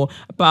ride for.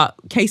 But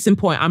case in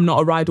point, I'm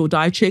not a ride or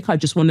die chick. I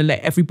just want to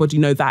let everybody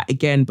know that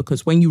again,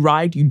 because when you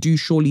ride, you do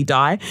surely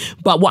die.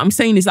 But what I'm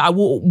saying is that I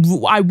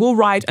will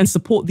ride and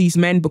support these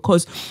men,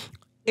 because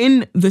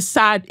in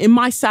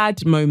my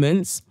sad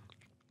moments,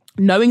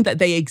 knowing that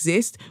they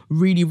exist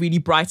really, really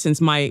brightens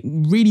my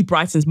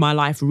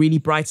life, really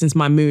brightens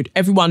my mood.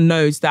 Everyone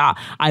knows that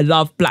I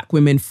love Black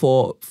women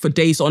for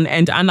days on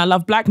end, and I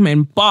love Black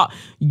men, but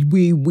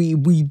we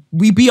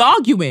be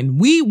arguing.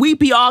 We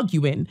be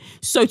arguing.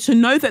 So to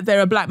know that there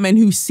are Black men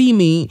who see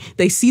me,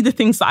 they see the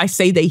things that I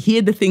say, they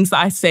hear the things that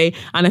I say,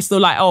 and are still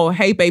like, oh,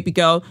 hey, baby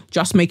girl,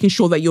 just making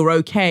sure that you're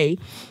okay.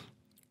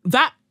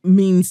 That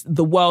means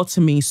the world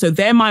to me. So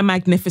they're my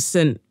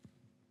magnificent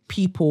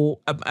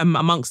people,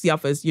 amongst the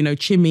others, you know,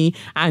 Chimmy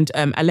and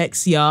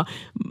Alexia,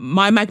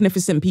 my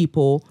magnificent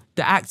people,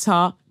 the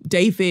actor,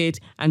 David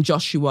and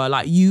Joshua.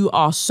 Like, you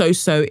are so,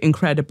 so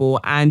incredible,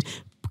 and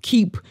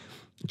keep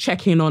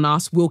checking on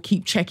us. We'll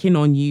keep checking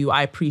on you.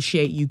 I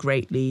appreciate you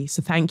greatly.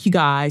 So thank you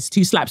guys.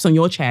 2 slaps on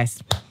your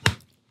chest.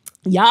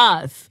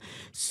 Yes.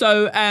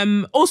 So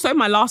also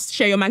my last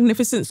Share Your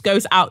Magnificence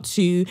goes out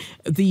to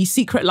The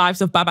Secret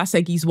Lives of Baba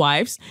Segi's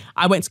Wives.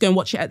 I went to go and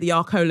watch it at the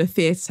Arcola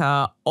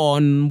Theatre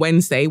on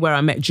Wednesday, where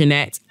I met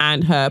Jeanette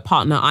and her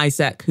partner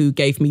Isaac, who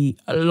gave me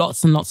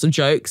lots and lots of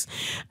jokes.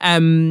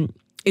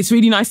 It's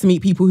really nice to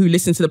meet people who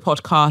listen to the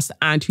podcast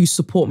and who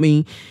support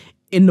me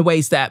in the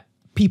ways that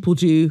people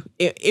do.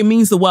 It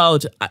means the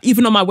world.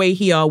 Even on my way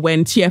here,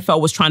 when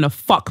TFL was trying to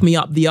fuck me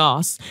up the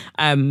arse,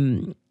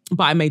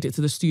 but I made it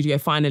to the studio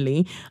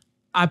finally,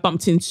 I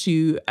bumped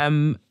into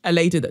a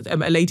lady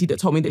that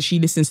told me that she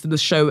listens to the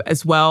show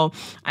as well.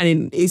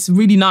 And it's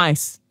really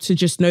nice to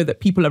just know that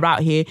people are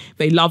out here,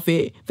 they love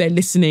it, they're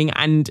listening.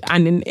 And I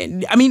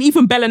mean,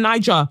 even Bella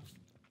Niger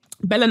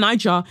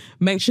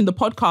mentioned the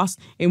podcast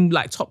in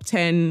like top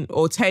 10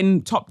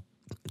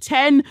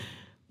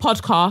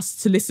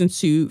 podcasts to listen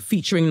to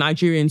featuring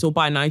Nigerians or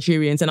by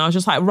Nigerians. And I was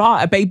just like,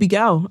 rah, a baby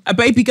girl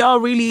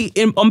really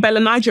on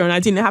Bella Niger, and I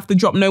didn't have to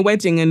drop no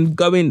wedding and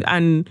go in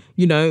and,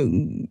 you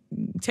know,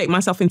 take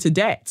myself into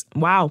debt.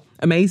 Wow,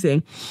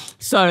 amazing.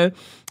 So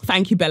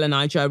thank you, Bella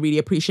Niger. I really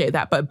appreciate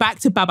that. But back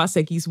to Baba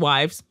Segi's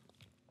Wives,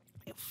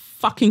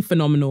 fucking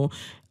phenomenal.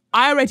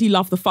 I already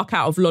love the fuck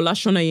out of Lola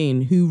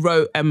Shonayin, who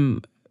wrote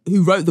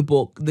the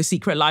book, The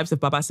Secret Lives of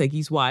Baba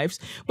Segi's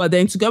Wives. But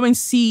then to go and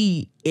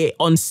see it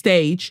on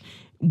stage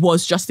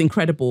was just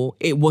incredible.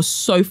 It was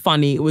so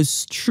funny. It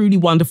was truly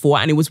wonderful.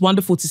 And it was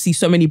wonderful to see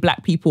so many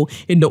Black people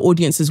in the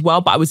audience as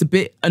well. But I was a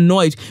bit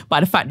annoyed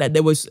by the fact that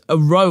there was a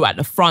row at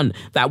the front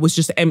that was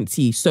just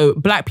empty. So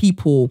Black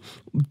people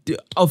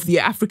of the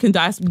African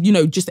diaspora, you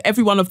know, just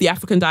everyone of the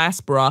African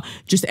diaspora,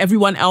 just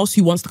everyone else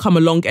who wants to come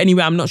along.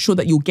 Anyway, I'm not sure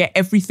that you'll get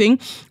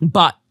everything,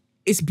 but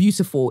it's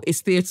beautiful.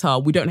 It's theatre.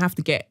 We don't have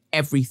to get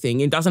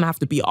everything. It doesn't have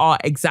to be our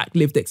exact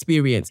lived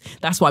experience.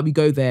 That's why we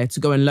go there, to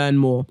go and learn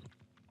more.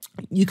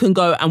 You can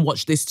go and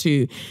watch this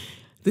too.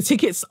 The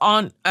tickets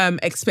aren't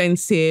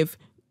expensive.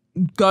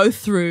 Go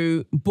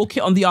through, book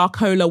it on the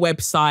Arcola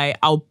website.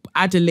 I'll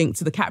add a link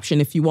to the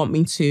caption if you want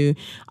me to.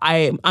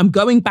 I'm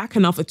going back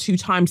another 2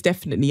 times,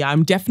 definitely.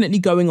 I'm definitely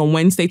going on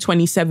Wednesday,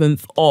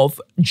 27th of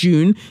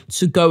June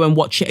to go and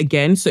watch it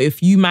again. So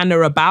if you man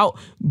are about,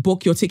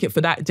 book your ticket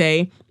for that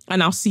day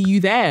and I'll see you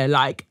there.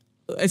 Like,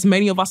 as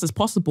many of us as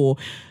possible.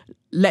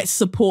 Let's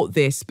support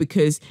this,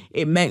 because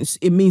it means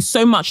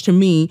so much to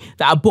me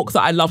that a book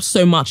that I love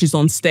so much is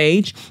on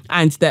stage,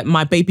 and that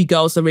my baby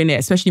girls are in it,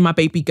 especially my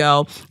baby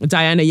girl,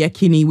 Diana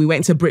Yekini. We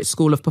went to Brit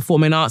School of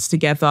Performing Arts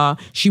together.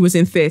 She was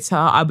in theatre,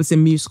 I was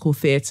in musical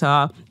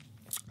theatre.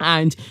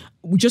 And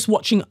just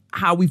watching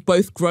how we've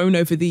both grown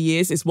over the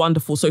years is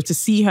wonderful. So to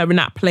see her in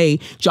that play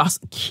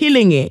just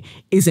killing it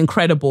is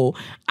incredible.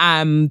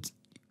 And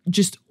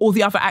just all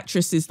the other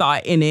actresses that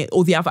are in it,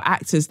 all the other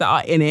actors that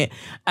are in it.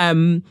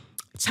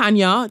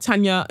 Tanya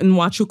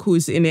Nwachukwu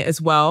is in it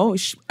as well.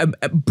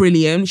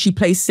 Brilliant. She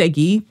plays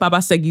Segi, Baba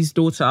Segi's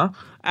daughter,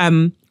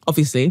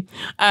 obviously.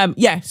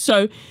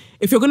 So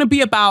if you're going to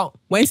be about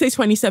Wednesday,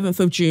 27th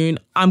of June,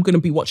 I'm going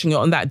to be watching it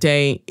on that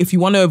day. If you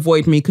want to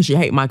avoid me because you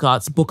hate my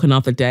guts, book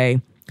another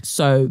day.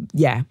 So,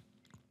 yeah.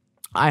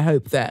 I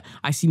hope that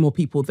I see more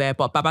people there.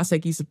 But Baba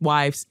Segi's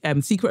Wives,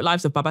 Secret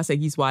Lives of Baba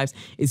Segi's Wives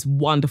is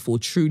wonderful,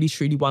 truly,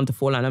 truly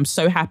wonderful. And I'm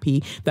so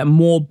happy that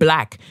more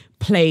Black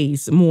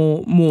plays,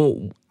 more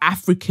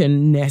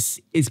Africanness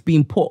is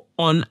being put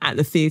on at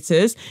the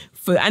theatres.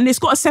 And it's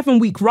got a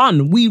 7-week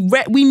run. We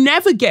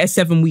never get a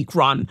 7-week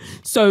run.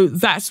 So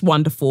that's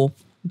wonderful.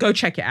 Go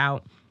check it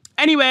out.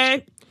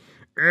 Anyway.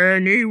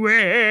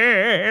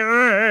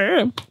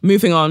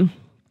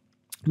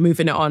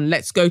 Moving it on,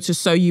 let's go to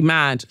So You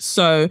Mad.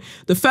 So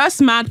the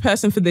first mad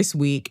person for this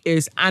week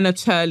is Anna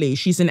Turley.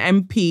 She's an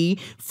MP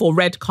for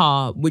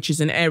Redcar, which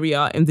is an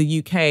area in the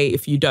UK,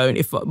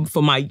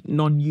 for my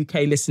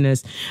non-UK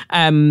listeners.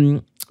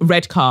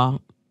 Redcar,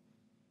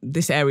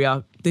 this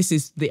area, this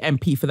is the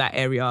MP for that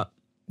area.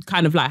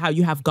 Kind of like how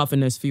you have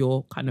governors for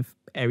your kind of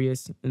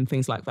areas and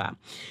things like that.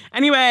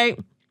 Anyway,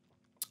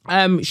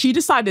 she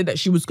decided that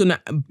she was going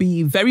to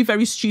be very,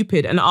 very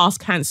stupid and ask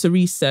Cancer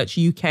Research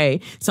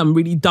UK some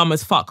really dumb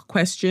as fuck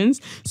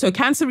questions. So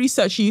Cancer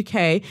Research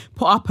UK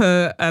put up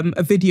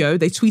a video.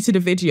 They tweeted a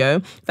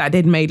video that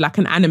they'd made, like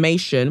an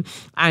animation,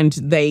 and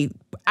they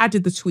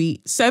added the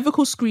tweet: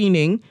 cervical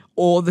screening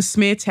or the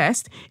smear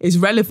test is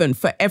relevant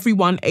for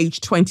everyone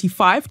aged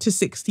 25 to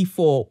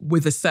 64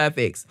 with a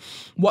cervix.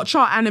 Watch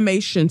our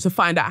animation to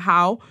find out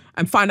how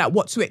and find out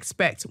what to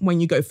expect when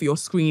you go for your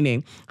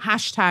screening.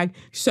 Hashtag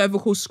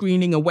Cervical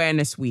Screening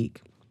Awareness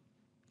Week.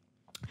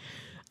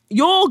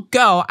 Your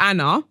girl,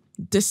 Anna,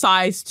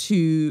 decides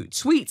to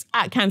tweet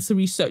at Cancer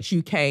Research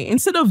UK.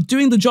 Instead of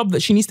doing the job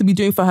that she needs to be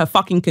doing for her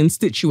fucking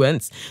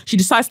constituents, she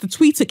decides to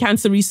tweet at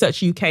Cancer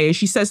Research UK, and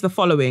she says the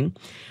following.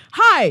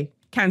 Hi,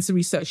 Cancer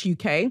Research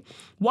UK.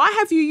 Why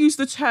have you used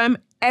the term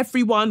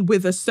everyone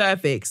with a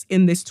cervix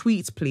in this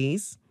tweet,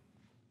 please?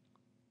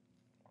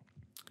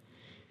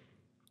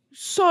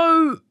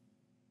 So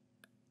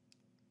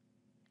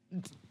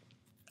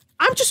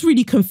I'm just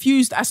really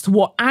confused as to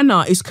what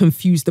Anna is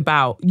confused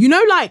about. You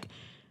know, like,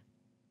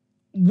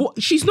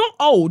 what, she's not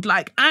old,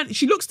 like, and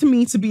she looks to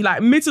me to be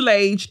like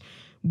middle-aged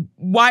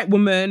white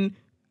woman,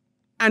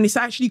 and it's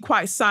actually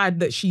quite sad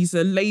that she's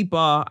a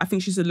Labour, I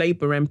think she's a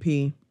Labour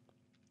MP.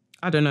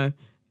 I don't know.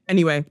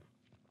 Anyway,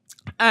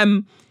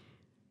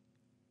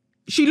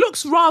 she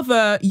looks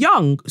rather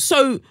young,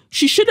 so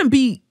she shouldn't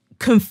be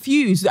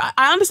confused.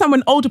 I understand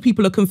when older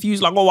people are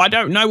confused, like, oh, I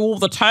don't know all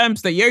the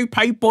terms that you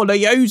people are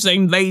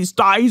using these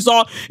days.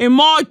 Or in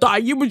my day,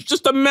 you was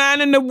just a man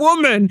and a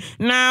woman.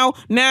 Now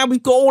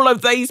we've got all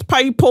of these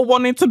people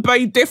wanting to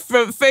be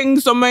different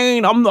things. I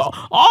mean,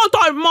 I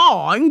don't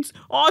mind.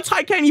 I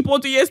take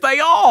anybody as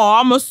they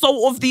are. I'm a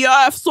salt of the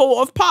earth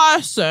sort of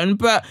person,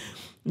 but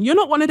you're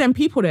not one of them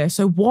people there.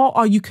 So what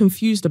are you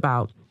confused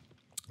about?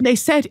 They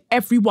said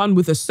everyone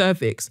with a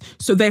cervix.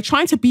 So they're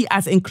trying to be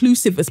as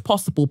inclusive as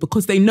possible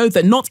because they know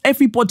that not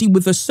everybody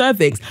with a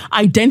cervix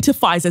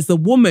identifies as a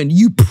woman.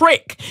 You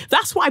prick.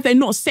 That's why they're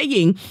not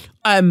saying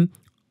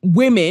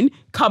women,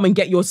 come and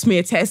get your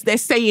smear test. They're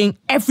saying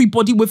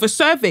everybody with a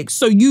cervix.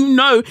 So you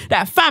know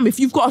that, fam, if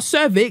you've got a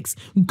cervix,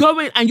 go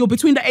in, and you're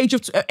between the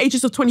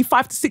ages of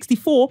 25 to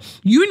 64,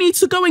 you need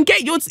to go and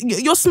get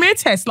your smear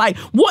test. Like,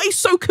 what is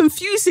so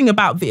confusing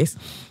about this?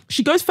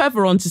 She goes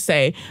further on to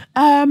say,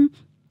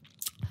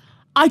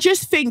 I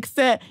just think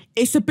that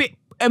it's a bit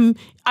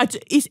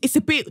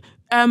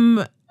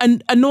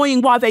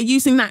annoying why they're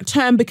using that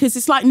term, because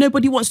it's like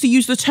nobody wants to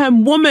use the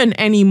term woman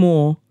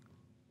anymore.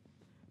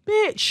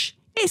 Bitch,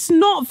 it's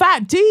not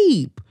that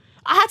deep.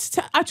 I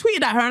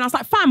tweeted at her and I was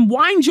like, fam,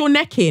 wind your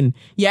neck in,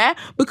 yeah?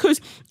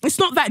 Because it's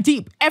not that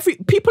deep.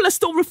 People are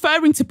still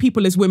referring to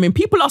people as women.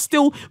 People are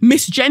still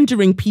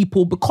misgendering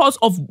people because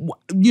of,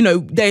 you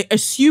know, they're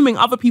assuming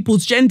other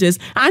people's genders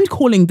and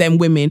calling them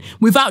women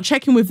without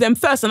checking with them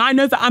first. And I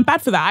know that I'm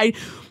bad for that.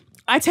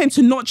 I tend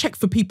to not check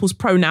for people's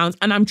pronouns,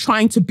 and I'm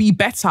trying to be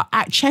better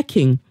at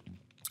checking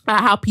at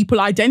how people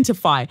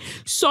identify.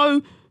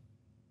 So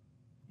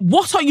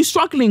what are you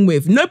struggling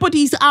with?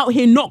 Nobody's out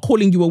here not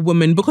calling you a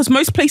woman, because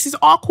most places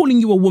are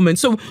calling you a woman.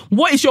 So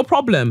what is your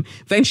problem?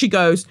 Then she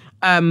goes,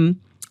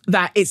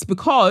 that it's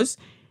because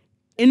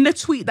in the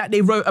tweet that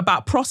they wrote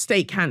about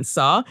prostate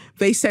cancer,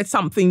 they said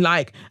something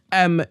like,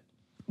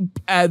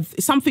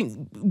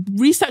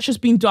 research has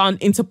been done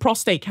into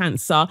prostate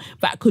cancer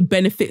that could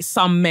benefit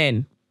some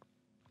men.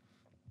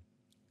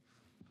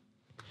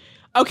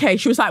 Okay,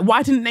 she was like,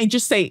 why didn't they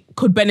just say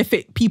could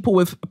benefit people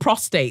with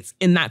prostates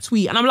in that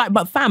tweet? And I'm like,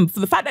 but fam, for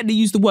the fact that they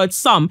use the word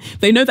some,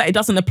 they know that it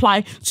doesn't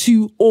apply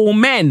to all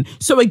men.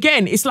 So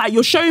again, it's like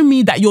you're showing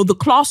me that you're the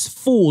class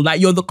fool,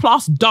 like you're the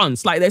class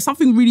dunce. Like there's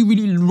something really,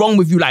 really wrong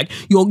with you. Like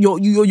your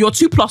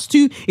 2 +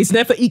 2 is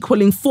never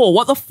equaling 4.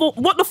 What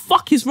the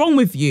fuck is wrong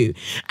with you?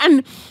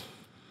 And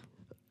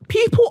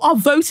people are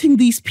voting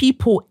these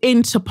people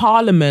into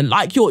parliament.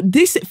 Like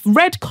this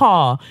red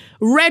car,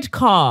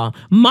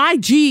 my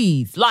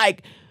G's.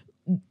 Like,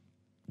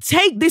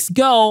 take this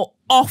girl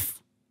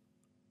off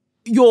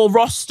your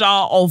roster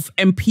of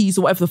MPs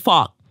or whatever the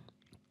fuck.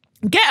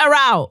 Get her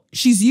out.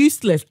 She's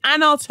useless.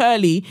 Anna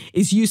Turley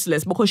is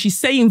useless because she's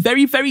saying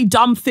very, very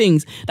dumb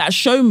things that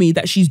show me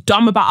that she's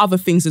dumb about other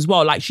things as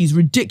well. Like, she's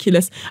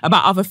ridiculous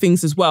about other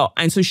things as well.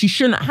 And so she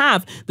shouldn't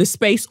have the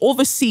space or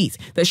the seat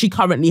that she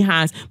currently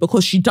has,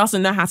 because she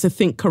doesn't know how to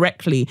think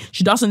correctly.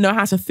 She doesn't know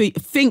how to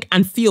think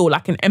and feel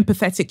like an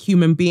empathetic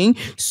human being.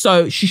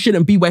 So she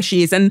shouldn't be where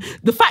she is. And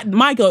the fact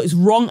my girl is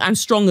wrong and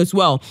strong as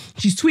well.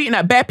 She's tweeting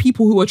at bare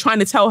people who are trying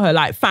to tell her,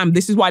 like, fam,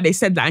 this is why they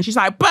said that. And she's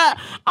like, but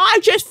I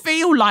just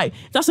feel like,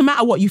 doesn't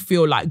matter what you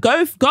feel like.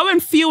 Go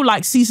and feel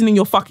like seasoning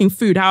your fucking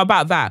food. How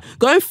about that?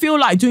 Go and feel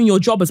like doing your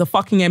job as a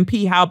fucking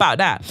MP. How about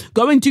that?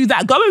 Go and do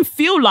that. Go and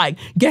feel like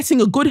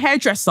getting a good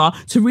hairdresser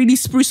to really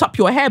spruce up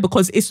your hair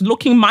because it's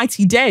looking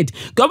mighty dead.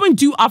 Go and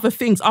do other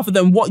things other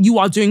than what you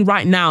are doing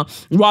right now,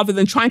 rather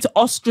than trying to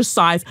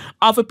ostracize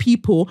other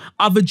people,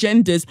 other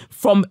genders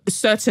from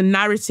certain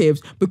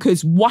narratives,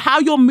 because how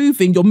you're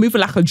moving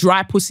like a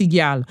dry pussy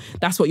gal.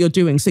 That's what you're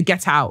doing. So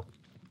get out.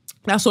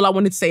 That's all I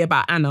wanted to say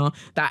about Anna,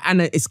 that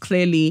Anna is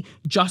clearly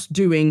just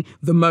doing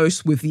the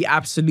most with the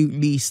absolute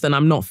least, and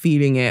I'm not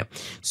feeling it.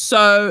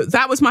 So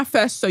that was my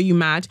first So You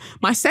Mad.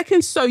 My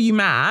second So You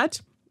Mad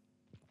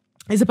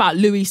is about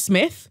Louis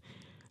Smith.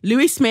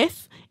 Louis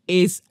Smith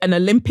is an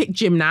Olympic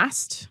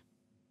gymnast.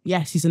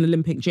 Yes, he's an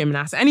Olympic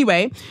gymnast.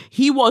 Anyway,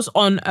 he was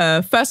on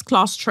a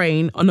first-class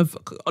train, on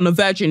a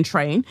Virgin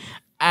train.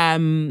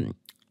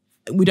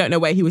 We don't know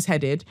where he was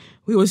headed.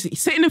 He was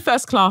sitting in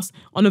first class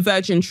on a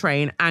Virgin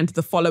train, and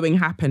the following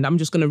happened. I'm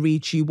just going to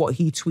read you what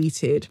he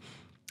tweeted.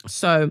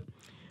 So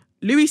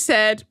Louis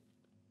said,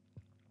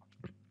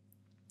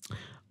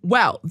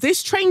 Well,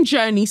 this train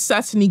journey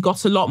certainly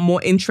got a lot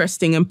more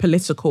interesting and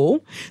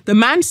political. The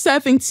man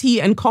serving tea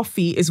and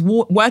coffee is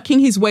working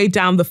his way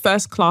down the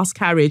first class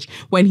carriage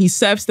when he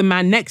serves the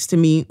man next to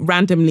me,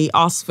 randomly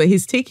asks for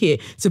his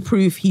ticket to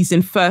prove he's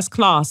in first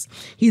class.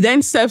 He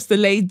then serves the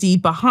lady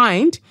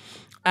behind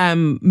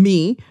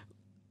me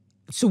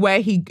to where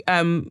he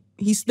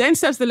then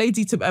serves the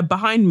lady to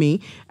behind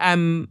me,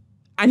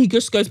 and he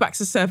just goes back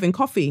to serving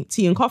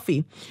tea and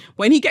coffee.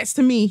 When he gets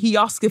to me, he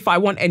asks if I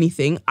want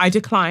anything. I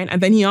decline. And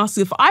then he asks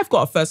if I've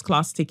got a first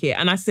class ticket.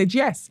 And I said,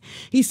 yes.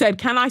 He said,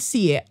 can I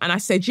see it? And I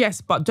said,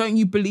 yes, but don't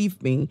you believe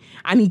me?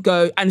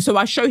 And so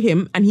I show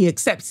him and he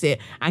accepts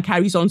it and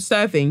carries on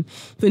serving.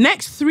 The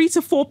next 3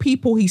 to 4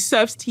 people he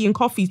serves tea and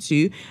coffee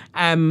to,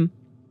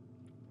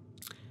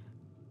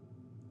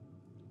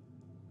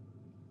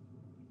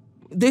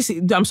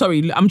 I'm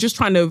sorry, I'm just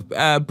trying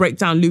to break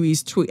down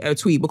Louis'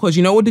 tweet because,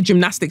 you know, all the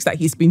gymnastics that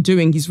he's been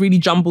doing, he's really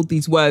jumbled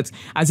these words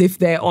as if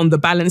they're on the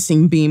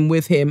balancing beam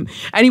with him.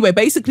 Anyway,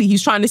 basically,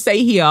 he's trying to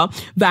say here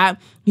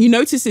that he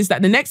notices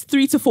that the next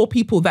 3 to 4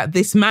 people that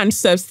this man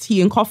serves tea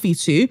and coffee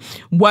to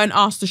weren't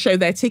asked to show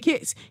their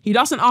tickets. He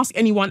doesn't ask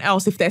anyone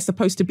else if they're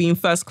supposed to be in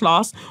first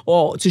class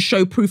or to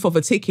show proof of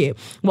a ticket.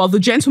 While the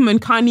gentleman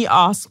kindly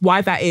asks why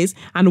that is,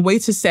 and the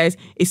waiter says,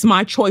 it's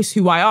my choice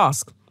who I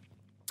ask.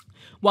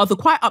 While the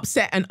quite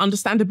upset and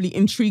understandably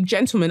intrigued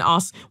gentleman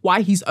asks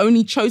why he's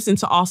only chosen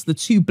to ask the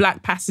 2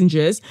 black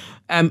passengers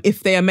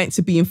if they are meant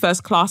to be in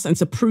first class and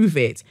to prove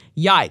it.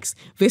 Yikes,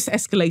 this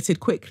escalated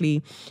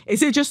quickly.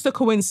 Is it just a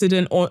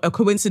coincidence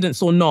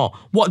or not?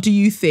 What do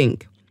you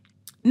think?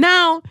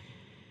 Now,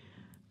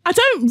 I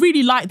don't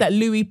really like that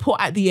Louis put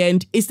at the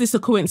end, is this a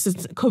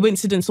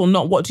coincidence or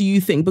not? What do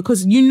you think?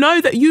 Because you know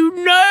that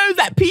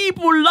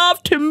people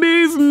love to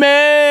move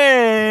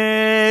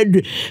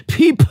mad.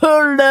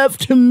 People love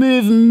to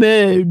move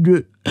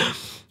mad.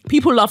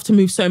 People love to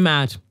move so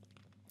mad.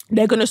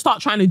 They're going to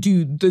start trying to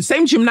do the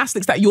same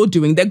gymnastics that you're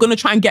doing. They're going to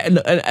try and get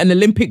an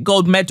Olympic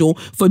gold medal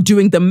for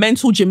doing the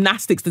mental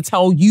gymnastics to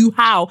tell you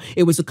how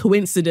it was a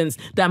coincidence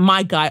that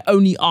my guy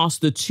only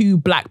asked the 2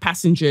 black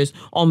passengers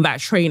on that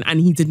train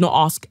and he did not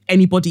ask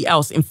anybody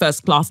else in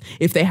first class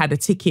if they had a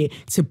ticket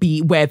to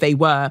be where they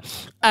were.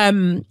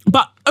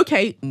 But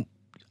okay,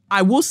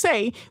 I will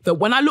say that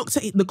when I looked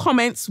at the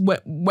comments,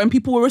 when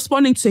people were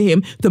responding to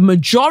him, the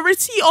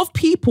majority of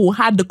people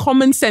had the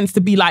common sense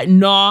to be like,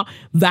 nah,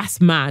 that's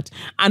mad.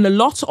 And a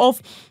lot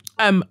of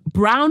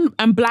brown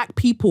and black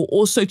people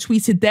also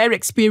tweeted their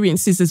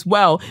experiences as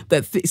well,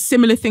 that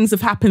similar things have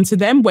happened to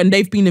them when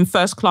they've been in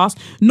first class,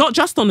 not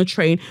just on a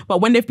train,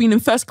 but when they've been in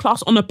first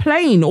class on a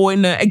plane or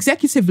in an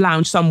executive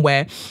lounge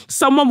somewhere.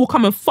 Someone will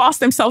come and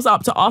fast themselves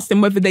up to ask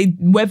them whether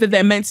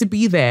they're meant to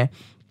be there.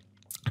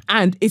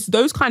 And it's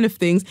those kind of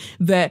things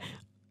that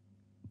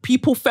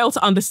people fail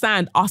to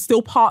understand are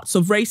still parts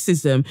of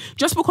racism.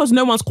 Just because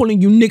no one's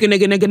calling you nigger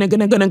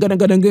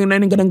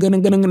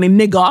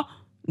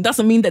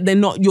doesn't mean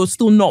that you're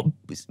still not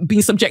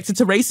being subjected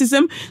to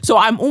racism. So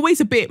I'm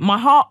always my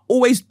heart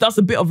always does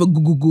a bit of a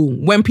goo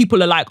when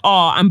people are like,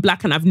 oh, I'm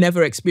black and I've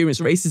never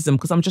experienced racism,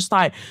 because I'm just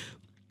like,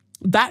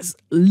 that's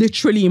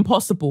literally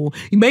impossible.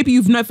 Maybe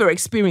you've never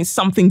experienced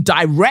something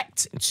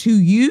direct to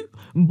you,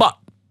 but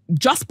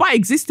just by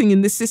existing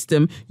in this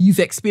system, you've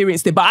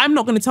experienced it. But I'm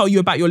not going to tell you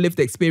about your lived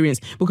experience,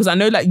 because I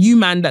know that you,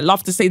 man, that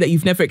love to say that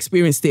you've never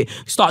experienced it,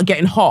 start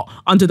getting hot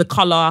under the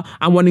collar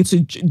and wanting to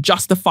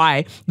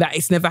justify that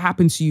it's never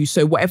happened to you.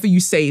 So whatever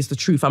you say is the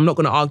truth. I'm not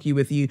going to argue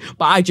with you.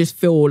 But I just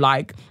feel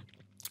like,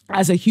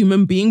 as a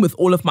human being with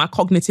all of my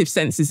cognitive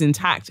senses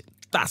intact,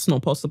 that's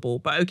not possible.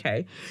 But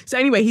okay. So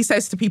anyway, he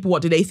says to people,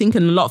 what do they think?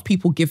 And a lot of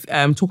people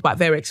talk about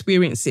their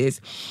experiences.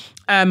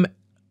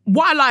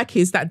 What I like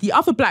is that the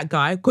other black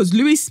guy, because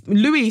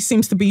Louis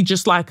seems to be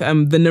just like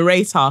the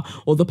narrator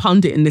or the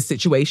pundit in this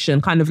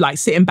situation, kind of like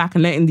sitting back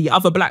and letting the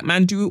other black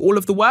man do all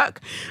of the work.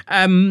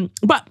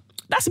 But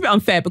that's a bit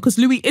unfair, because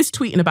Louis is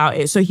tweeting about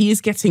it, so he is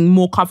getting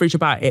more coverage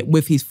about it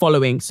with his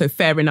following, so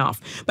fair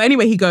enough. But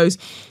anyway, he goes,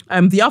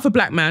 the other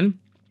black man,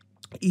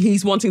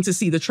 he's wanting to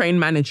see the train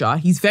manager.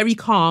 He's very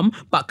calm,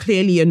 but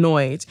clearly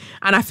annoyed.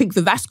 And I think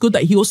that that's good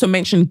that he also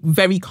mentioned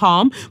very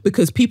calm,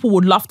 because people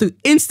would love to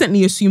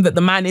instantly assume that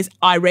the man is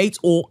irate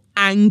or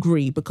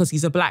angry because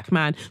he's a black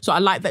man. So I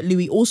like that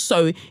Louis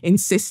also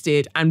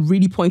insisted and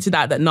really pointed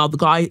out that no, the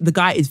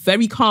guy is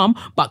very calm,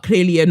 but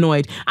clearly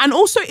annoyed. And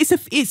also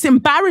it's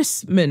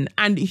embarrassment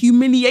and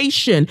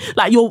humiliation.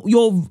 Like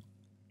you're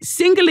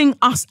singling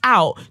us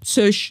out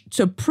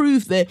to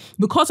prove that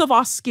because of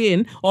our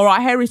skin or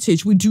our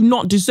heritage, we do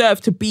not deserve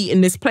to be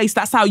in this place.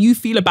 That's how you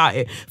feel about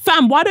it.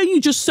 Fam, why don't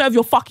you just serve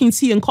your fucking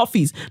tea and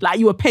coffees like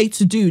you were paid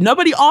to do?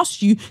 Nobody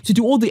asked you to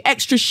do all the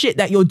extra shit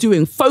that you're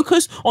doing.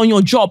 Focus on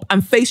your job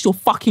and face your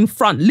fucking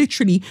front.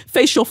 Literally,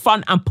 face your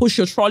front and push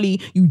your trolley,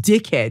 you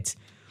dickhead.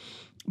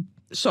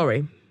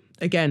 Sorry.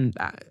 Again,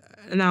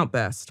 an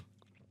outburst.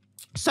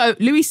 So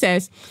Louis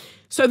says,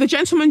 So the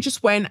gentleman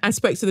just went and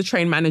spoke to the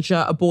train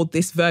manager aboard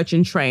this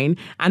Virgin train,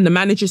 and the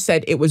manager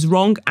said it was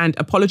wrong and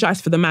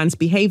apologized for the man's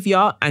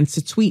behavior and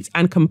to tweet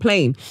and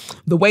complain.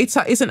 The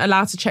waiter isn't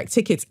allowed to check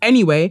tickets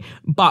anyway,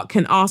 but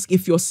can ask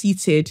if you're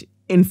seated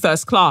in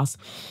first class.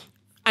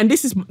 And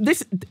this is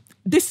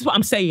what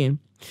I'm saying.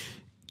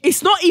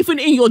 It's not even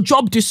in your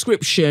job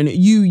description,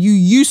 you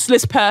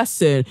useless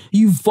person,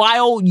 you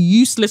vile,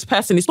 useless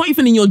person. It's not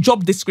even in your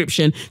job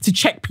description to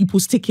check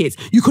people's tickets.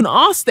 You can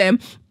ask them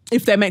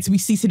if they're meant to be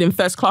seated in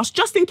first class,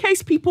 just in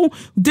case people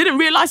didn't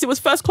realize it was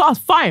first class,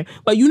 fine.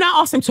 But you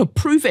now ask them to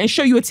prove it and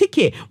show you a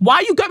ticket. Why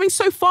are you going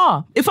so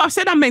far? If I've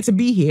said I'm meant to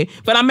be here,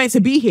 but I'm meant to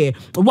be here,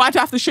 why do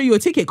I have to show you a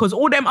ticket? Because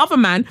all them other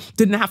man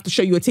didn't have to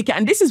show you a ticket.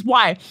 And this is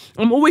why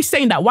I'm always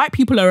saying that white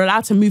people are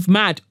allowed to move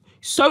mad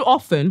so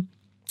often,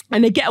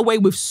 and they get away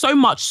with so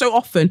much so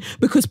often,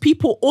 because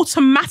people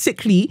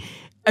automatically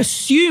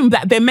assume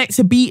that they're meant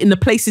to be in the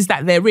places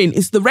that they're in.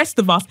 It's the rest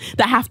of us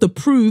that have to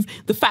prove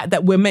the fact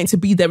that we're meant to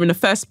be there in the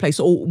first place,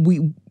 or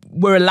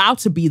we're allowed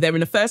to be there in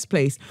the first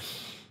place.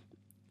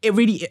 It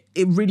really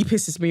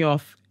pisses me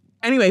off.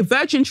 Anyway,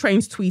 Virgin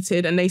Trains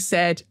tweeted and they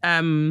said,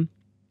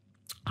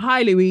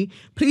 "Hi Louis,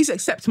 please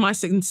accept my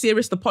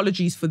sincerest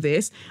apologies for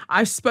this.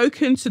 I've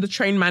spoken to the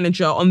train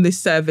manager on this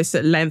service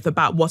at length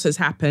about what has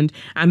happened,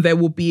 and there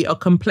will be a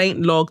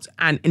complaint logged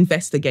and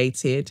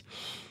investigated."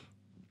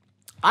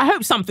 I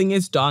hope something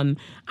is done.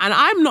 And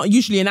I'm not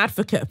usually an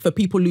advocate for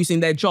people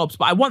losing their jobs,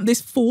 but I want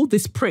this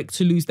prick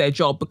to lose their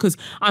job, because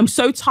I'm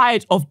so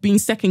tired of being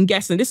second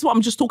guessed. And this is what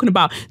I'm just talking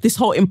about, this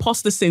whole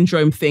imposter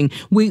syndrome thing.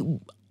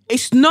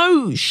 It's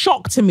no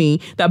shock to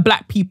me that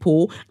black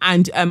people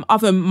and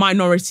other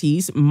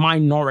minorities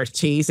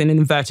in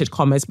inverted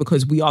commas,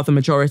 because we are the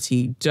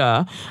majority,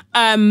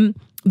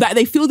 that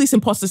they feel this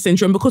imposter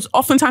syndrome, because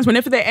oftentimes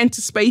whenever they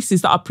enter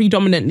spaces that are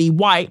predominantly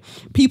white,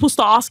 people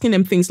start asking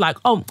them things like,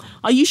 "Oh,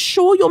 are you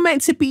sure you're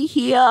meant to be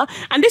here?"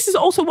 And this is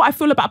also what I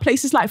feel about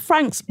places like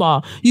Frank's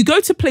Bar. You go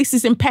to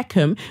places in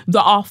Peckham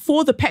that are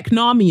for the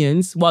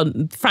Pecknamians. Well,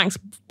 Frank's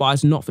Bar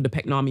is not for the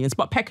Pecknamians,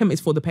 but Peckham is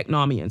for the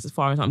Pecknamians as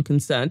far as I'm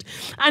concerned.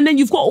 And then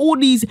you've got all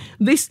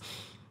this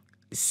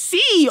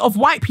sea of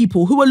white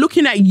people who are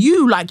looking at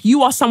you like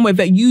you are somewhere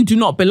that you do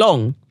not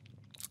belong.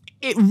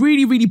 It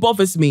really, really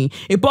bothers me.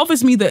 It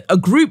bothers me that a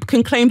group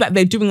can claim that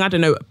they're doing, I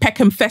don't know,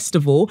 Peckham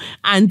Festival,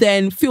 and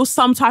then feel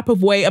some type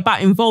of way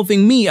about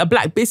involving me, a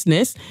black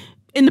business,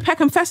 in the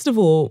Peckham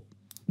Festival.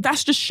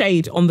 That's just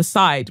shade on the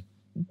side,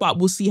 but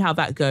we'll see how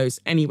that goes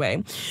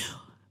anyway.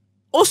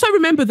 Also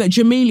remember that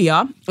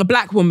Jamelia, a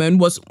black woman,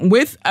 was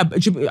with, I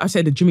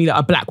said Jamelia,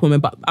 a black woman,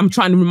 but I'm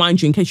trying to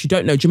remind you in case you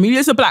don't know.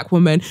 Jamelia's a black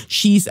woman.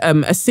 She's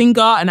a singer,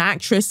 an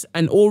actress,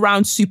 an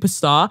all-round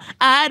superstar.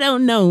 I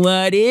don't know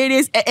what it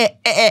is.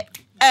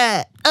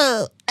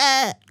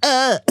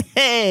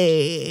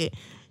 Hey.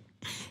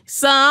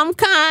 Some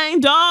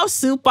kind of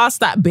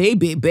superstar,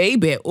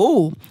 baby.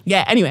 Oh,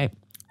 yeah, anyway.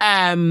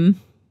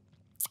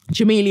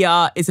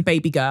 Jamelia is a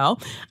baby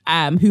girl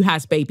who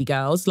has baby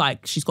girls.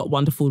 Like, she's got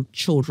wonderful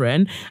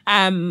children.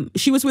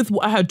 She was with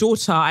her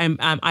daughter,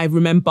 I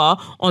remember,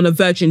 on a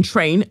Virgin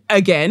train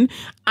again.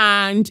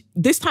 And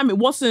this time it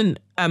wasn't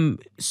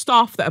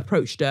staff that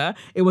approached her.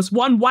 It was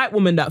one white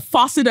woman that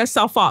fastened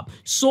herself up,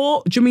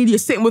 saw Jamelia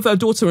sitting with her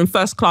daughter in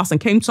first class, and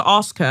came to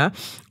ask her,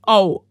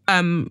 "Oh,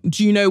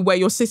 do you know where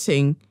you're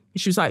sitting?"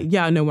 She was like,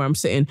 "Yeah, I know where I'm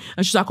sitting."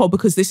 And she's like, "Oh,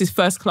 because this is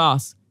first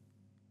class."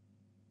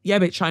 "Yeah,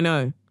 bitch, I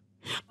know."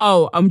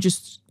 "Oh, I'm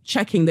just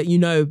checking that you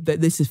know that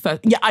this is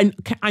first." "Yeah,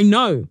 I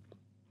know."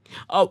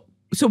 Oh,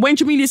 so when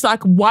Jamelia's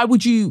like, "Why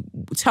would you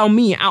tell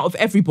me out of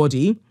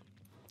everybody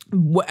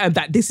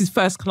that this is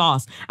first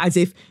class?" As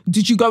if,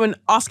 did you go and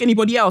ask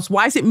anybody else?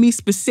 Why is it me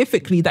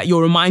specifically that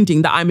you're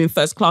reminding that I'm in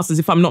first class, as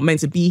if I'm not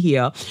meant to be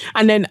here?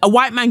 And then a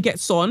white man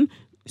gets on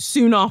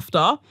soon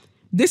after.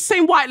 This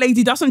same white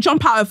lady doesn't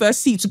jump out of her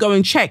seat to go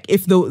and check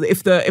if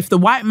the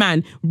white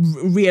man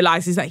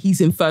realizes that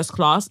he's in first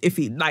class, if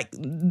he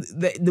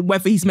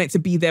whether he's meant to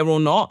be there or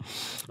not.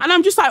 And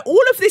I'm just like,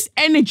 all of this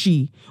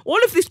energy,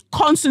 all of this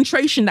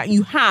concentration that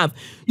you have,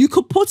 you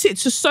could put it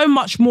to so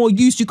much more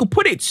use. You could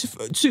put it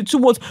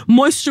towards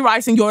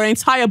moisturizing your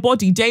entire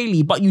body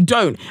daily, but you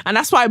don't. And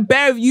that's why a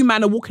pair of you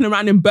man are walking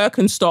around in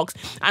Birkenstocks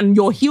and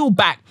your heel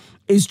back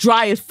is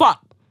dry as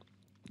fuck.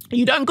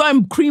 You don't go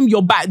and cream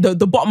your back, the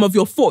bottom of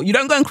your foot. You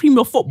don't go and cream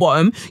your foot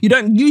bottom. You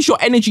don't use your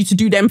energy to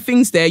do them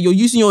things there. You're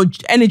using your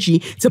energy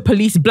to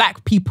police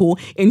black people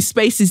in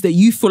spaces that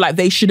you feel like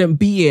they shouldn't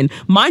be in.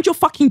 Mind your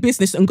fucking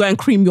business and go and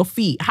cream your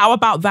feet. How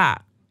about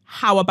that?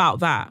 How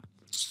about that?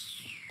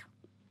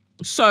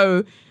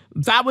 So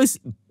that was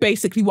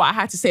basically what I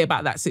had to say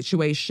about that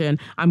situation.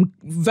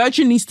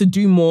 Virgin needs to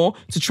do more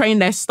to train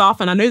their staff.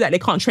 And I know that they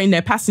can't train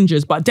their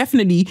passengers, but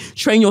definitely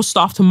train your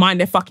staff to mind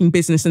their fucking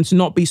business and to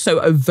not be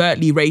so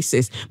overtly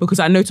racist. Because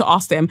I know to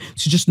ask them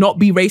to just not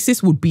be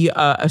racist would be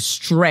a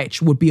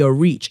stretch, would be a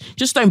reach.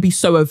 Just don't be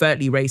so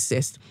overtly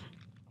racist.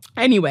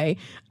 Anyway,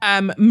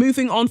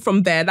 moving on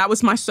from there, that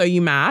was my So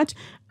You Mad.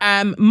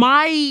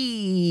 My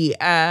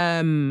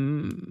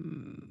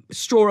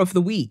straw of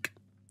the week.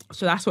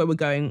 So that's where we're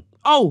going.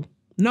 Oh,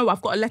 No,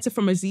 I've got a letter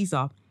from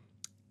Aziza.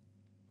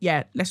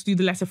 Yeah, let's do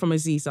the letter from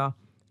Aziza.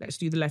 Let's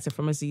do the letter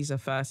from Aziza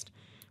first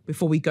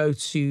before we go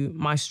to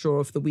my straw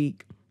of the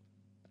week.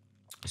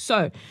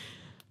 So,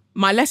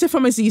 my letter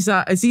from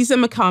Aziza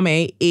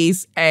Makame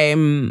is a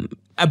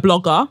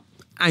blogger,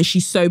 and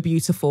she's so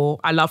beautiful.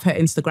 I love her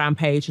Instagram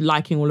page,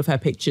 liking all of her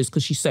pictures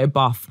because she's so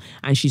buff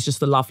and she's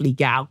just a lovely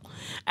gal.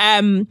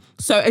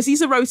 So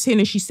Aziza wrote in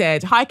and she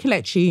said, "Hi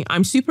Kelechi,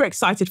 I'm super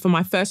excited for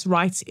my first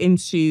write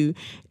into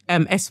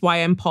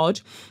SYM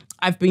pod.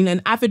 I've been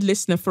an avid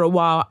listener for a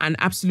while and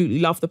absolutely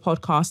love the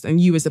podcast and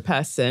you as a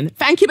person."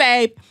 Thank you,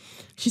 babe.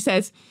 She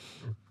says,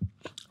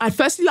 "I'd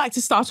firstly like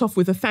to start off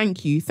with a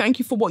thank you. Thank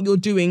you for what you're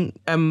doing,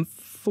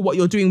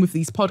 with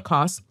these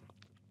podcasts.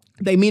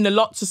 They mean a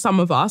lot to some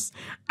of us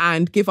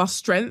and give us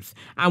strength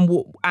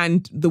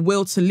and the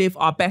will to live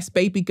our best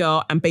baby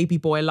girl and baby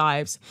boy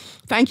lives.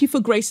 Thank you for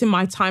gracing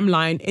my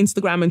timeline,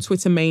 Instagram and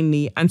Twitter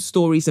mainly, and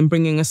stories, and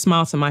bringing a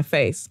smile to my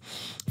face.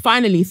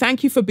 Finally,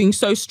 thank you for being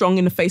so strong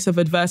in the face of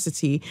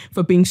adversity,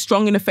 for being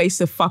strong in the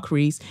face of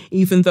fuckeries,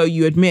 even though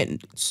you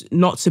admit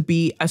not to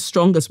be as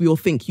strong as we all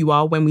think you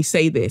are when we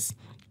say this.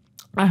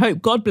 I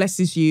hope God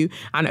blesses you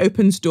and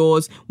opens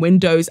doors,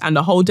 windows, and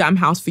the whole damn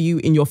house for you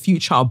in your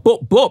future.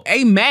 Boop, boop.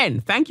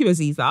 Amen." Thank you,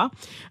 Aziza.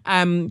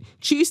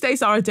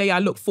 Tuesdays are a day I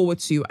look forward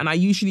to, and I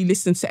usually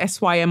listen to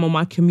SYM on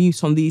my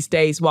commute on these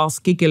days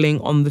whilst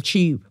giggling on the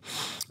tube.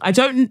 I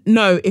don't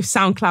know if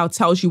SoundCloud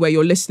tells you where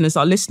your listeners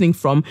are listening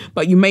from,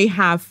 but you may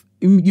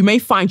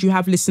find you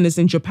have listeners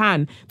in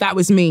Japan. That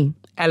was me.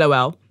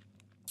 LOL.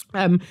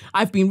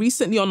 I've been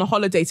recently on a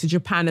holiday to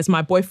Japan as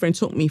my boyfriend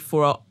took me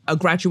for a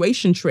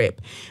graduation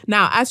trip.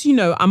 Now, as you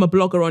know, I'm a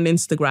blogger on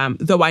Instagram,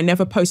 though I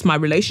never post my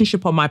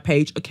relationship on my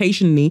page,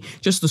 occasionally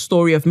just the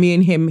story of me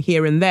and him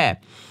here and there.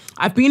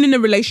 I've been in a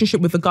relationship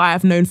with a guy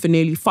I've known for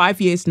nearly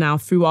 5 years now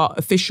though our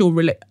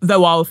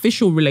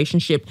official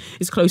relationship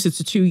is closer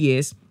to 2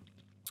 years.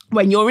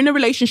 When you're in a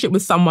relationship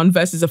with someone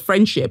versus a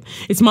friendship,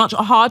 it's much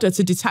harder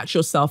to detach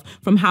yourself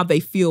from how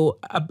they feel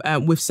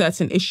with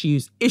certain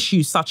issues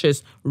such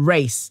as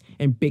race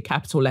in big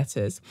capital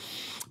letters.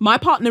 My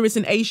partner is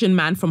an Asian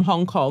man from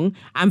Hong Kong,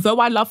 and though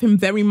I love him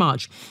very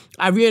much,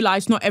 I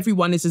realize not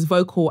everyone is as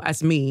vocal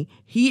as me.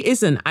 He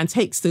isn't and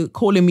takes to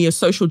calling me a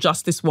social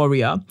justice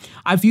warrior.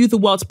 I view the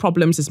world's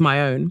problems as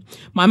my own.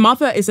 My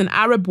mother is an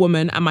Arab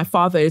woman and my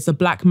father is a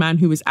black man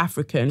who is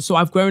African, so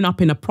I've grown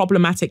up in a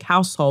problematic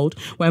household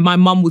where my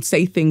mum would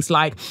say things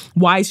like,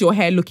 "Why is your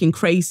hair looking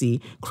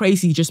crazy?"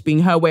 Crazy just being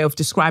her way of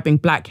describing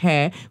black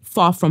hair,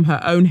 far from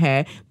her own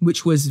hair,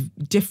 which was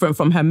different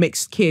from her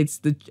mixed kids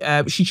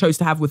that she chose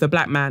to have with a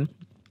black man.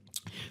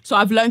 So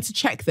I've learned to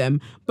check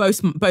them,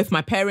 both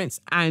my parents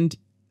and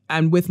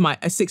with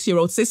a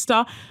 6-year-old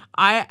sister.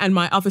 I and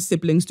my other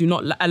siblings do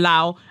not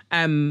allow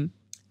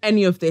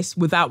any of this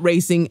without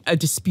raising a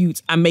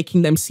dispute and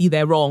making them see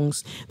their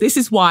wrongs. This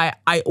is why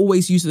I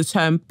always use the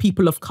term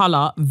people of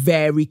colour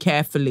very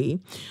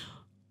carefully,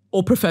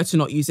 or prefer to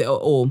not use it at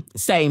all.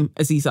 Same,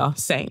 Aziza,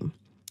 same.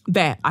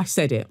 There, I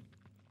said it.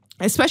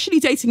 Especially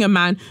dating a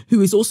man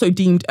who is also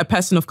deemed a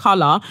person of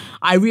colour,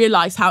 I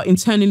realise how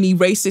internally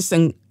racist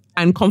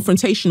and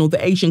confrontational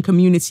the Asian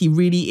community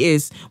really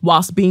is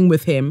whilst being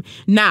with him.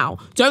 Now,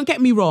 don't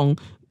get me wrong,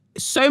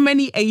 so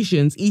many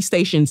Asians, East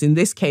Asians in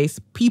this case,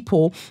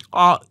 people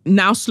are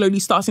now slowly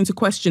starting to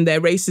question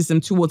their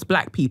racism towards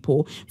black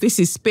people. This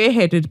is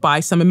spearheaded by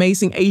some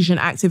amazing Asian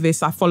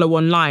activists I follow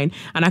online,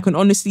 and I can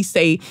honestly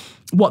say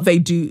what they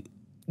do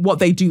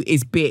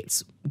is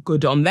bits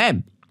good on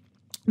them.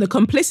 The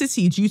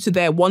complicity due to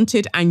their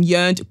wanted and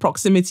yearned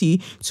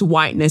proximity to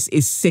whiteness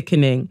is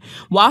sickening.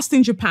 Whilst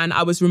in Japan,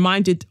 I was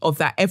reminded of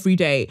that every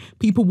day.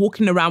 People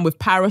walking around with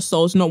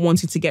parasols not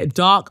wanting to get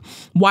dark,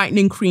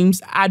 whitening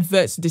creams,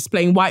 adverts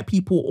displaying white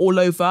people all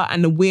over,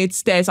 and the weird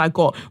stares I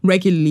got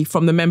regularly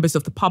from the members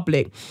of the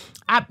public.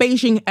 At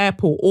Beijing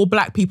airport, all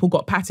black people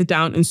got patted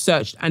down and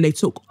searched, and they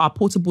took our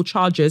portable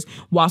chargers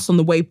whilst on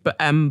the way.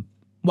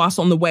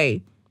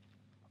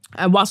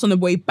 And whilst on the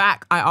way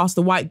back, I asked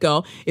the white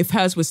girl if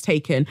hers was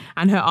taken,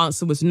 and her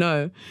answer was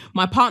no.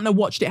 My partner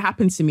watched it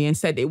happen to me and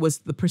said it was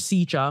the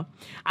procedure.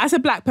 As a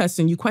black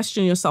person, you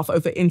question yourself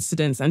over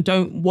incidents and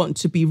don't want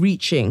to be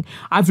reaching.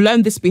 I've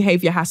learned this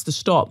behavior has to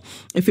stop.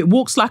 If it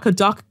walks like a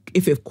duck,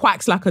 if it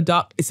quacks like a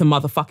duck, it's a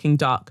motherfucking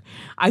duck.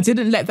 I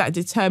didn't let that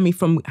deter me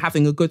from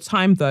having a good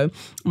time though.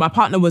 My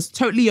partner was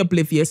totally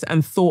oblivious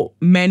and thought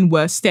men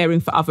were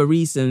staring for other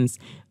reasons.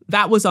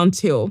 That was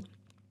until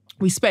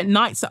we spent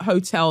nights at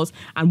hotels,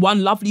 and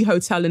one lovely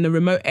hotel in a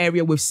remote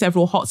area with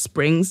several hot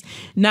springs.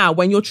 Now,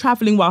 when you're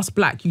traveling whilst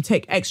black, you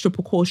take extra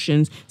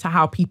precautions to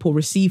how people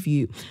receive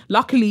you.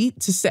 Lucky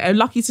to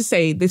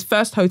say, this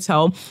first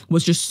hotel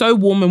was just so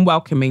warm and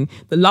welcoming.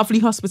 The lovely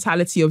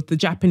hospitality of the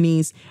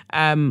Japanese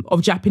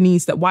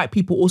that white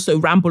people also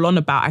ramble on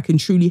about. I can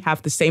truly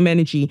have the same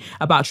energy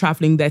about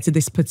traveling there to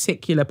this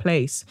particular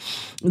place.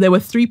 There were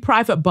 3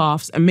 private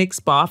baths, a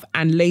mixed bath,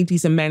 and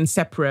ladies and men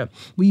separate.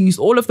 We used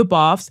all of the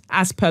baths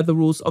as per the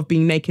rules of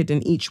being naked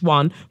in each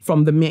one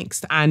from the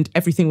mixed, and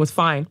everything was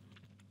fine.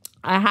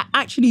 I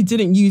actually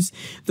didn't use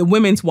the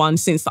women's one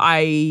since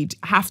I'd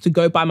have to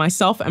go by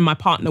myself and my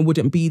partner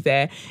wouldn't be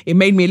there. It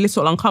made me a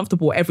little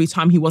uncomfortable every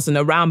time he wasn't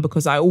around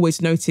because I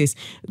always noticed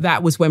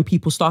that was when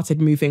people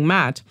started moving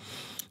mad.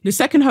 The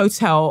second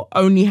hotel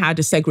only had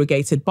a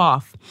segregated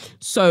bath.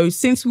 So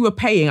since we were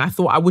paying, I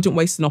thought I wouldn't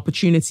waste an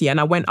opportunity and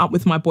I went up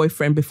with my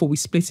boyfriend before we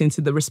split into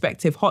the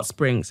respective hot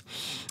springs.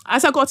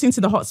 As I got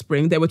into the hot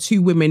spring, there were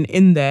two women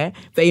in there.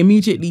 They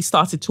immediately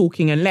started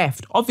talking and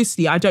left.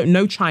 Obviously, I don't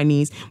know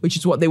Chinese, which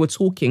is what they were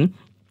talking.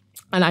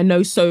 And I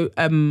know so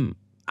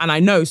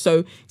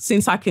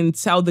since I can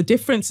tell the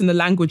difference in the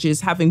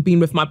languages, having been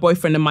with my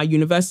boyfriend and my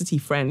university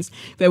friends,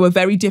 they were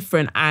very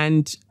different.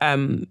 And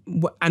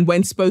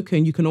when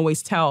spoken, you can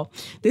always tell.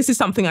 This is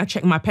something I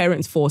check my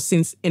parents for,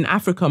 since in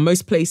Africa,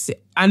 most places,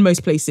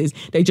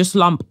 they just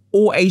lump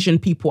all Asian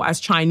people as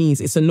Chinese.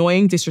 It's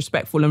annoying,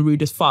 disrespectful, and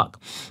rude as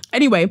fuck.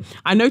 Anyway,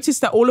 I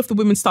noticed that all of the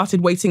women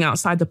started waiting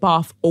outside the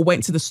bath or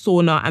went to the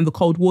sauna and the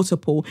cold water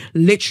pool,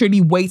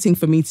 literally waiting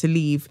for me to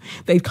leave.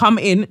 They'd come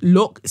in,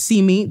 look,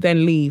 see me,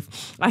 then leave.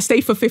 I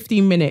stayed for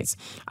 15 minutes.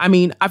 I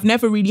mean, I've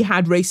never really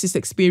had racist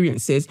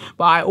experiences,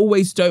 but I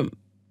always don't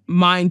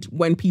mind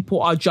when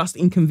people are just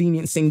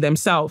inconveniencing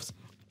themselves.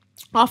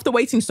 After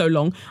waiting so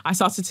long, I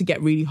started to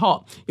get really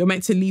hot. You're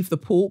meant to leave the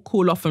pool,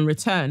 cool off and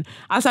return.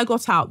 As I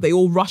got out, they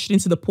all rushed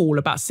into the pool,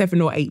 about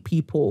 7 or 8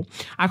 people.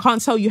 I can't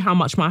tell you how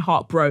much my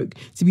heart broke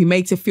to be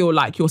made to feel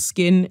like your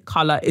skin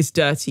colour is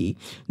dirty.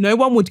 No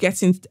one would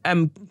get in,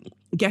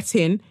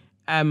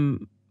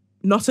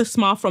 not a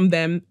smile from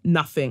them,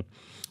 nothing.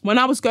 When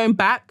I was going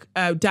back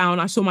down,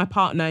 I saw my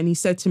partner and he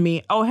said to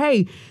me, "Oh,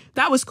 hey,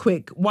 that was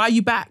quick. Why are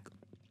you back?"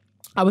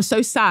 I was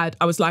so sad.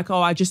 I was like,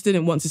 "Oh, I just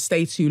didn't want to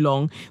stay too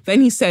long." Then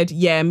he said,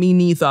 "Yeah, me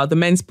neither. The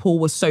men's pool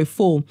was so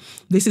full."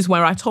 This is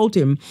where I told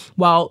him,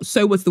 well,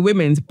 so was the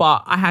women's,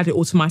 but I had it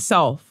all to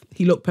myself.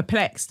 He looked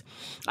perplexed.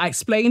 I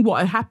explained what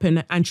had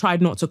happened and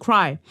tried not to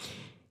cry.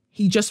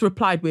 He just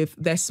replied with,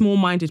 "They're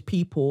small-minded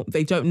people.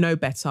 They don't know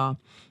better."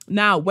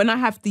 Now, when I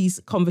have these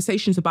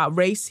conversations about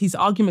race, his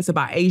arguments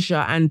about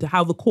Asia and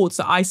how the courts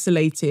are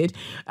isolated,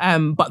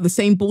 but the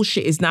same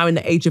bullshit is now in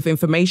the age of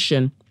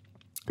information.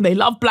 They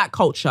love black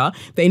culture.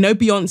 They know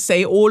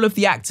Beyonce, all of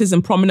the actors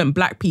and prominent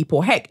black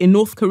people. Heck, in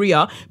North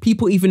Korea,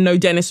 people even know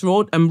Dennis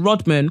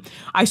Rodman.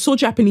 I saw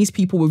Japanese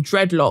people with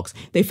dreadlocks.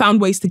 They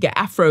found ways to get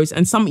afros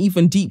and some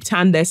even deep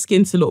tan their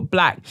skin to look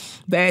black.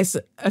 There's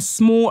a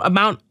small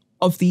amount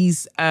of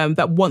these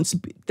want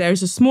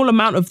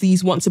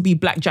to be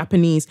black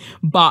Japanese,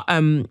 but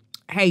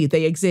hey,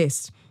 they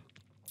exist.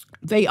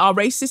 They are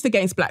racist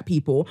against black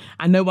people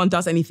and no one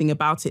does anything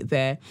about it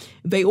there.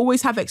 They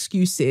always have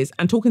excuses,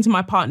 and talking to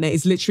my partner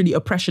is literally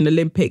oppression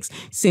Olympics,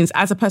 since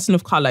as a person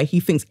of colour,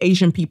 he thinks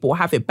Asian people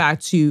have it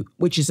bad too,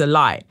 which is a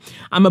lie.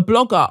 I'm a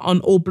blogger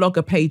on all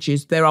blogger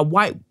pages. There are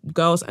white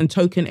girls and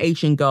token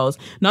Asian girls.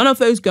 None of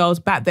those girls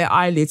bat their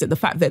eyelids at the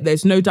fact that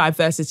there's no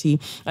diversity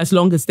as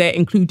long as they're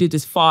included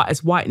as far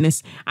as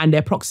whiteness and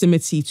their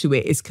proximity to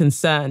it is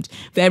concerned.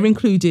 They're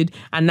included,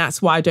 and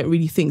that's why I don't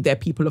really think they're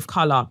people of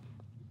colour.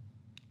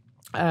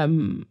 A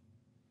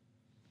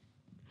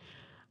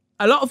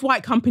lot of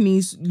white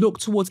companies look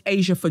towards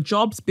Asia for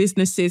jobs,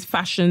 businesses,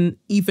 fashion.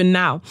 Even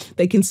now,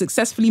 they can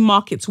successfully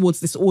market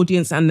towards this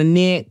audience, and the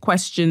near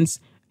questions,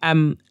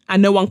 and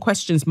no one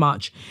questions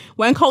much.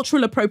 When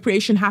cultural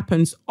appropriation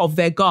happens of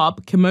their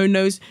garb,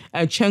 kimonos,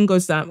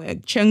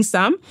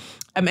 cheongsam,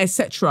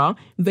 etc.,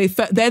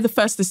 they're the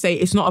first to say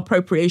it's not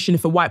appropriation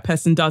if a white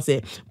person does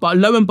it. But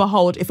lo and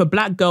behold, if a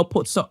black girl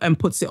puts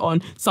it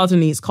on,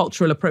 suddenly it's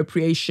cultural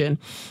appropriation.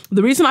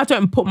 The reason I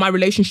don't put my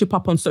relationship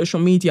up on social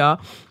media,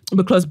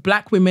 because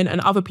black women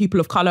and other people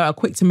of color are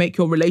quick to make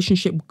you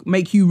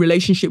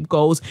relationship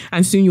goals,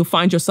 and soon you'll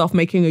find yourself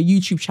making a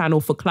YouTube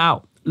channel for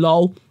clout.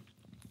 Lol.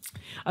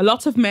 A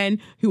lot of men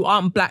who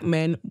aren't black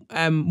men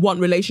want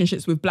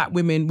relationships with black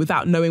women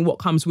without knowing what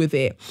comes with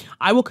it.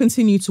 I will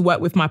continue to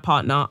work with my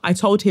partner. I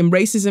told him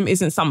racism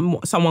isn't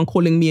someone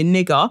calling me a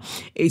nigger.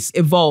 It's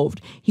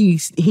evolved.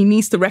 He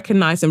needs to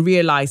recognize and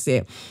realize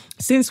it.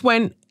 Since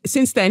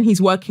then,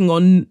 he's working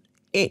on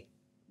it,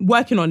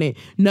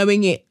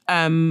 knowing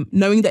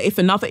that if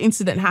another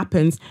incident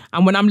happens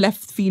and when I'm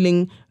left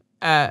feeling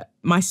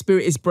my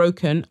spirit is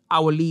broken, I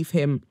will leave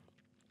him.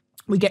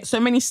 We get so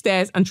many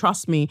stares, and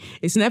trust me,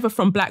 it's never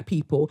from black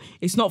people.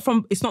 It's not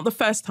the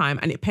first time,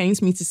 and it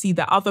pains me to see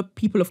that other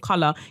people of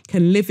colour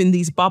can live in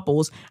these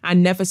bubbles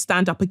and never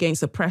stand up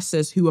against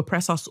oppressors who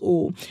oppress us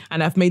all.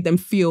 And I've made them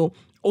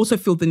also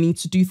feel the need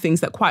to do things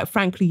that, quite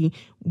frankly,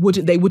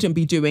 they wouldn't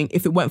be doing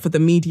if it weren't for the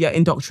media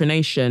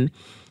indoctrination.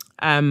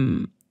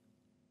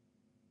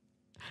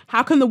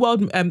 How can the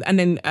world, and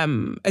then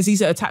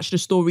Aziza attached a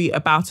story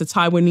about a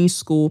Taiwanese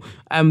school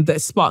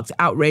that sparked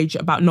outrage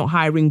about not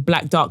hiring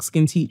black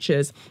dark-skinned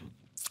teachers.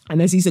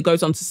 And Aziza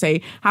goes on to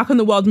say, how can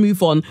the world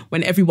move on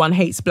when everyone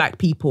hates black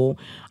people?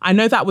 I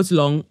know that was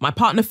long. My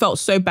partner felt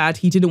so bad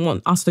he didn't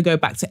want us to go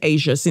back to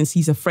Asia, since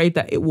he's afraid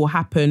that it will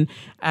happen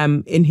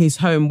in his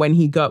home when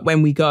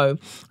we go.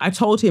 I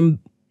told him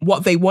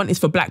what they want is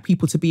for black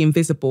people to be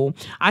invisible.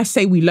 I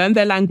say we learn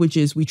their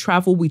languages, we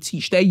travel, we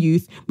teach their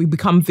youth, we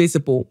become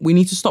visible. We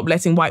need to stop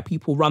letting white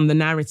people run the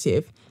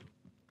narrative.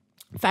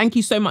 Thank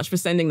you so much for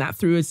sending that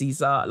through,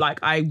 Aziza. Like,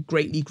 I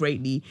greatly,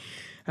 greatly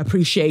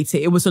appreciate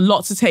it. It was a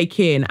lot to take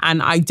in,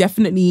 and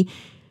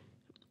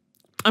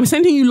I'm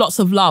sending you lots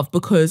of love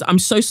because I'm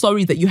so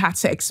sorry that you had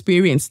to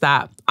experience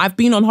that. I've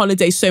been on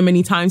holiday so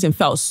many times and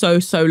felt so,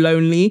 so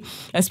lonely,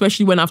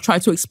 especially when I've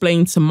tried to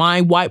explain to my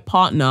white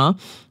partner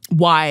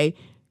why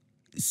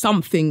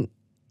something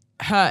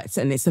hurts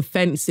and it's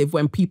offensive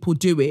when people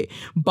do it.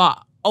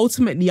 But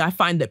ultimately, I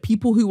find that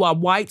people who are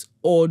white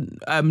or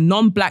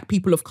non-black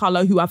people of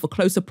color who have a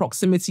closer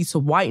proximity to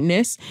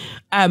whiteness,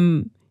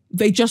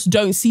 they just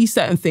don't see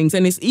certain things.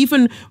 And it's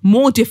even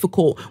more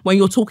difficult when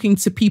you're talking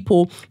to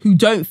people who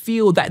don't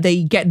feel that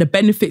they get the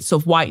benefits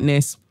of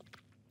whiteness.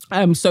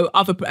 So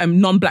other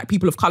non-black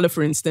people of color,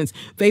 for instance,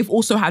 they've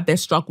also had their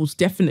struggles,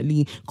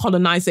 definitely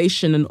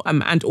colonization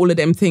and all of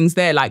them things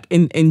there, like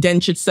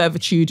indentured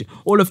servitude,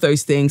 all of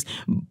those things.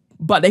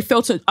 But they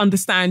fail to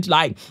understand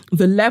like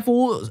the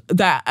level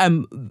that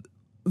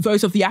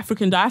those of the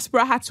African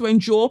diaspora had to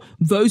endure.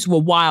 Those were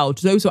wild.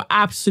 Those were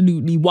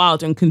absolutely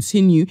wild and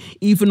continue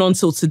even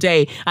until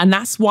today. And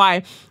that's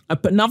why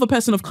another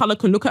person of color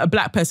can look at a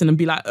black person and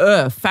be like,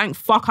 thank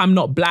fuck I'm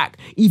not black,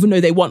 even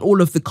though they want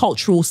all of the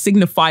cultural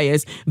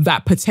signifiers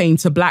that pertain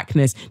to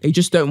blackness. They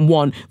just don't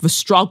want the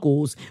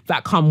struggles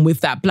that come with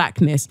that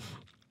blackness.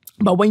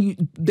 But when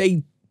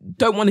they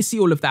don't want to see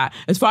all of that.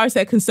 As far as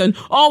they're concerned,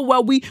 oh,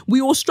 well,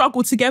 we all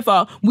struggled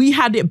together. We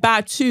had it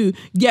bad too.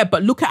 Yeah,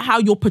 but look at how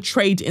you're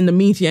portrayed in the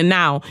media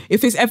now.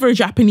 If it's ever a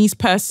Japanese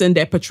person,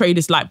 they're portrayed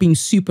as like being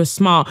super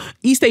smart.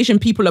 East Asian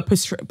people are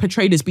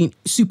portrayed as being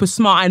super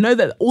smart. I know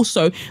that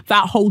also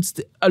that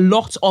holds a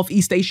lot of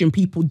East Asian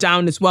people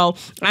down as well,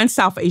 and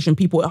South Asian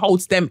people. It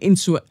holds them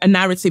into a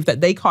narrative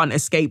that they can't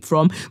escape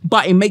from,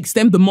 but it makes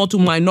them the model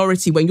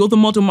minority. When you're the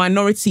model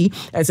minority,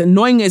 as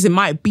annoying as it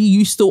might be,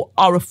 you still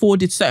are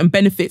afforded certain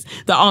benefits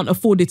that aren't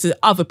afforded to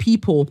other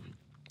people.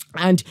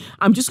 And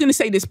I'm just going to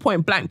say this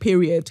point blank,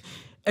 period.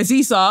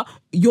 Aziza,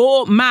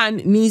 your man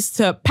needs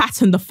to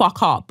pattern the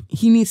fuck up.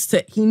 He needs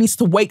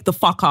to wake the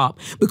fuck up,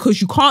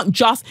 because you can't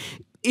just...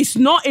 It's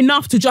not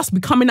enough to just be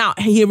coming out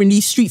here in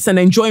these streets and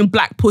enjoying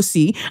black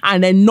pussy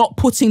and then not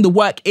putting the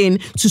work in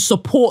to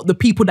support the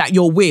people that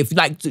you're with.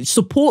 Like,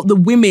 support the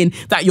women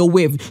that you're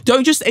with.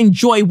 Don't just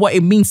enjoy what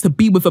it means to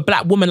be with a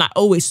black woman. Like,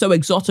 oh, it's so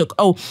exotic.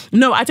 Oh,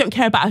 no, I don't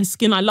care about her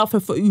skin. I love her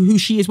for who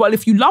she is. Well,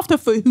 if you loved her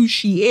for who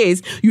she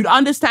is, you'd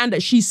understand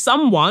that she's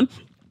someone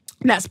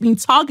that's been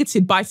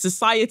targeted by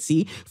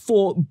society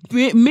for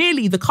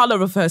merely the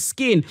color of her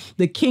skin,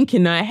 the kink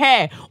in her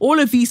hair, all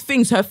of these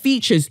things, her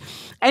features,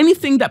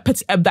 anything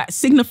that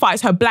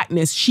signifies her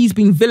blackness, she's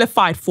been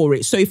vilified for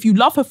it. So if you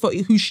love her for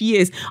who she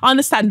is,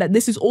 understand that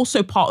this is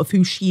also part of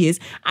who she is,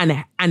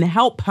 and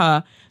help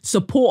her,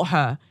 support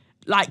her,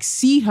 like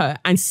see her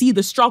and see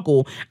the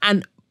struggle.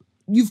 And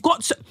you've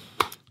got to...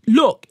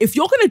 Look, if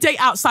you're going to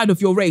date outside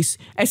of your race,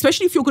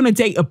 especially if you're going to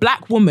date a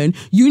black woman,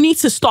 you need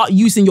to start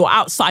using your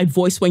outside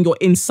voice when you're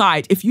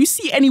inside. If you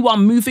see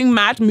anyone moving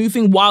mad,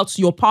 moving wild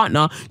to your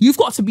partner, you've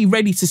got to be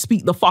ready to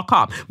speak the fuck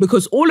up,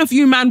 because all of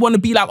you, man, want to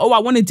be like, oh, I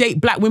want to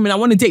date black women. I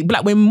want to date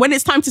black women. When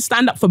it's time to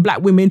stand up for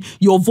black women,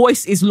 your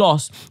voice is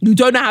lost. You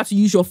don't know how to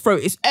use your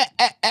throat. It's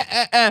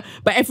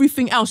but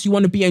everything else you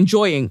want to be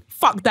enjoying.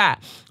 Fuck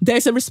that.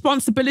 There's a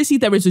responsibility.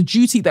 There is a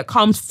duty that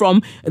comes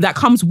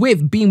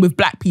with being with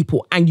black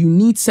people, and you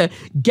need to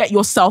get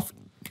yourself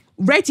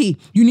ready.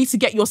 You need to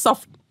get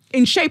yourself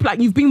in shape. Like,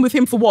 you've been with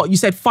him for what? You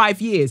said 5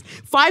 years.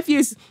 5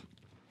 years.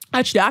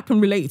 Actually, I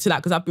can relate to that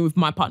because I've been with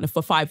my partner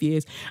for 5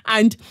 years.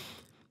 And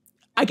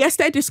I guess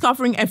they're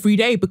discovering every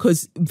day,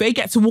 because they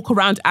get to walk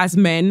around as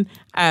men,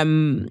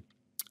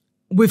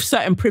 with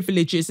certain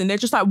privileges, and they're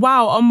just like,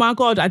 wow, oh my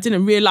God, I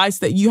didn't realize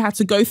that you had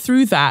to go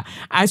through that.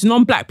 As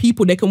non-black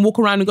people, they can walk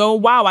around and go, oh,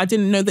 wow, I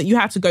didn't know that you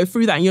had to go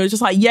through that. And you're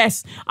just like,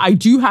 yes, I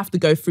do have to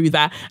go through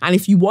that. And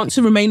if you want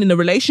to remain in a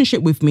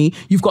relationship with me,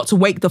 you've got to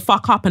wake the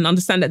fuck up and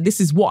understand that this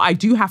is what I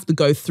do have to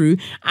go through.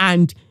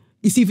 And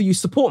it's either you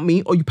support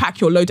me or you pack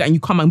your load and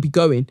you come and be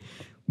going.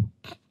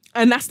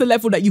 And that's the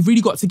level that you've really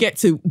got to get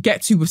to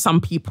with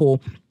some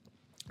people.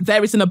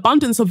 There is an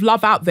abundance of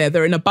love out there.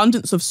 There are an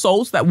abundance of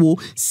souls that will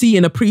see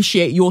and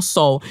appreciate your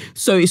soul.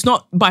 So it's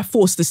not by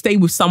force to stay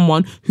with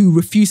someone who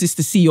refuses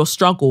to see your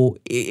struggle.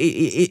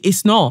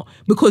 It's not,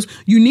 because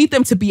you need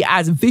them to be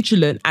as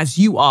vigilant as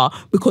you are,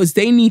 because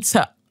they need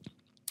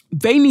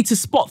to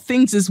spot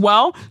things as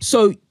well.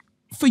 So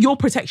for your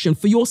protection,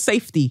 for your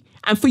safety,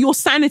 and for your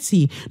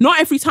sanity.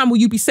 Not every time will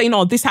you be saying,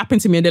 oh, this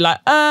happened to me. And they're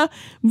like,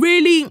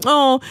 really?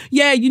 Oh,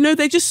 yeah,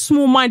 they're just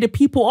small-minded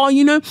people.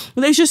 Oh,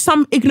 there's just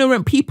some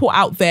ignorant people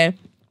out there.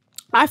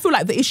 I feel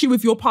like the issue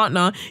with your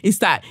partner is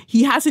that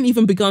he hasn't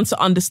even begun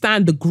to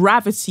understand the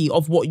gravity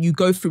of what you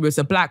go through as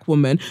a black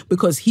woman,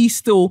 because he's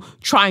still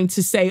trying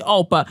to say,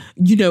 oh, but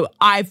you know,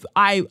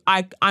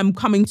 I'm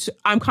coming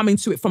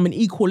to it from an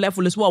equal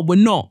level as well. We're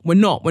not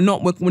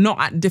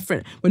at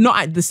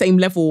the same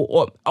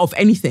level of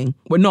anything.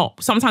 We're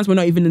not. Sometimes we're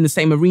not even in the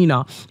same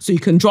arena. So you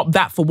can drop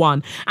that for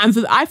one.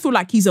 And I feel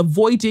like he's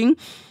avoiding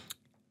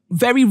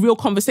very real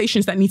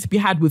conversations that need to be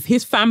had with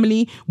his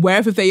family,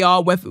 wherever they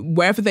are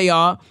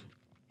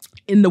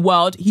in the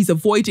world. He's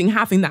avoiding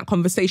having that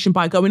conversation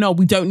by going, oh,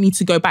 we don't need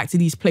to go back to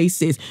these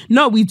places.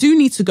 No, we do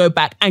need to go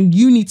back, and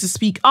you need to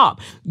speak up.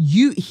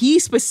 He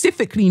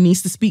specifically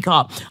needs to speak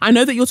up. I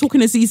know that you're talking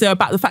to Aziza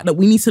about the fact that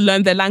we need to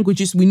learn their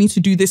languages, we need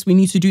to do this, we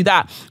need to do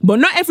that. But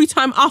not every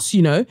time us,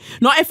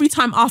 not every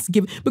time us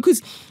give,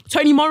 because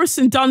Toni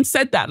Morrison Dunn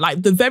said that,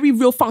 like, the very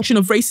real function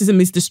of racism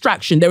is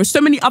distraction. There are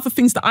so many other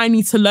things that I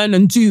need to learn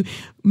and do.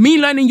 Me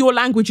learning your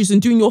languages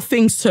and doing your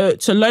things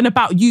to learn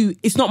about you,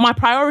 it's not my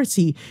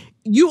priority.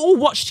 You all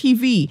watch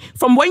TV.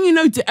 From when you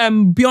know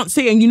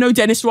Beyonce and you know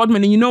Dennis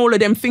Rodman and you know all of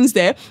them things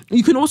there,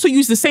 you can also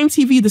use the same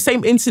TV, the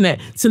same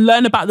internet to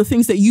learn about the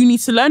things that you need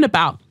to learn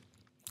about.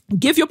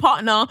 Give your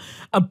partner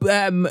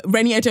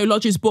Rennie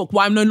Edo-Lodge's book,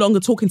 Why I'm No Longer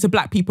Talking to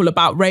Black People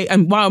About Race,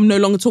 and Why I'm No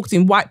Longer Talking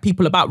to White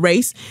People About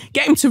Race.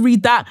 Get him to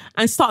read that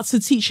and start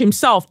to teach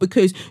himself,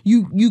 because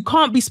you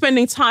can't be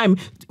spending time,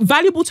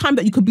 valuable time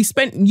that you could be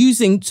spent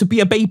using to be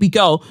a baby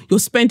girl, you're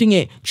spending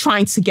it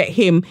trying to get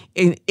him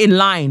in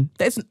line.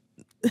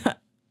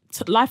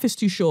 Life is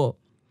too short.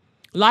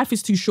 Life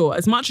is too short.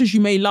 As much as you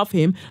may love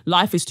him,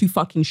 life is too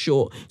fucking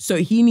short. So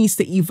he needs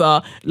to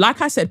either,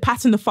 like I said,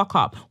 pattern the fuck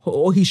up,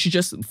 or he should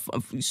just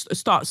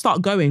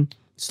start going,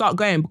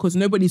 because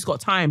nobody's got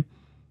time.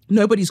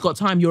 Nobody's got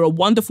time. You're a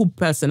wonderful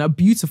person, a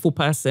beautiful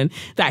person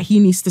that he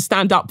needs to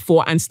stand up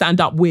for and stand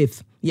up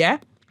with. Yeah?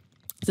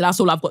 So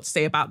that's all I've got to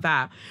say about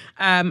that.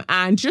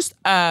 And just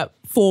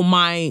for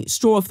my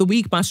straw of the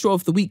week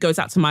goes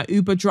out to my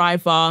Uber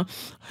driver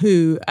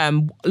who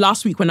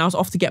last week when I was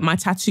off to get my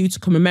tattoo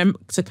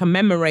to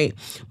commemorate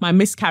my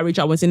miscarriage,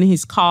 I was in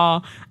his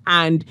car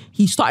and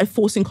he started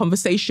forcing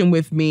conversation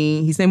with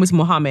me. His name was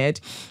Mohammed.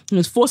 He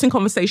was forcing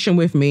conversation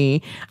with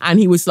me and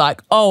he was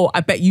like, oh, I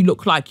bet you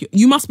look like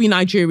you must be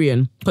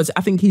Nigerian, because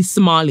I think he's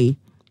Somali.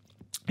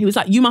 He was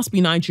like, you must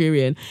be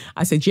Nigerian.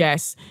 I said,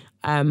 yes.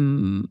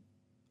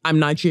 I'm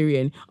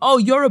Nigerian. Oh,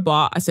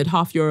 Yoruba. I said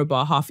half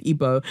Yoruba, half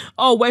Igbo.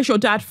 Oh, where's your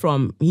dad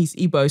from? He's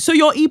Igbo. So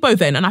you're Igbo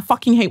then? And I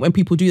fucking hate when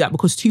people do that,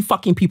 because 2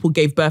 fucking people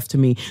gave birth to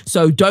me.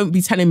 So don't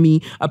be telling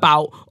me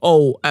about,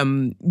 oh,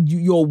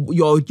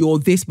 you're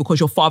this because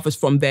your father's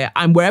from there.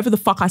 And wherever the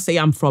fuck I say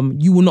I'm from,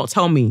 you will not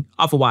tell me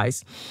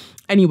otherwise.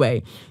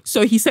 Anyway,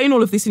 so he's saying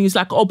all of this and he's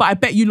like, oh, but I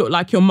bet you look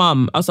like your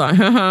mum. I was like,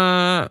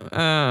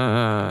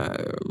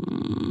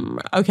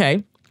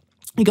 okay.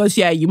 He goes,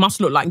 yeah, you must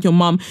look like your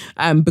mum,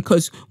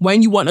 because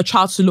when you want a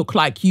child to look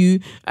like you,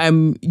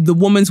 the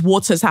woman's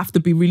waters have to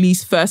be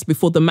released first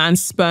before the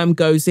man's sperm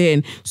goes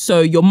in.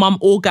 So your mum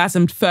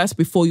orgasmed first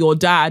before your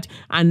dad,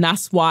 and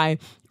that's why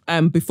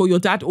before your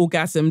dad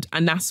orgasmed,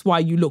 and that's why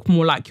you look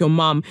more like your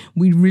mum.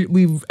 We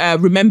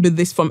remember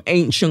this from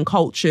ancient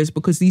cultures,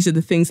 because these are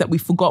the things that we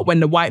forgot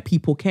when the white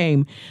people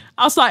came.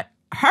 I was like,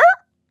 her?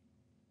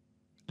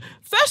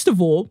 First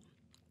of all,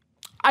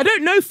 I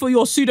don't know for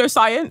your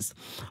pseudoscience,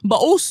 but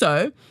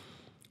also,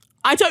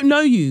 I don't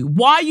know you.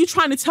 Why are you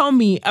trying to tell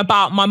me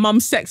about my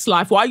mum's sex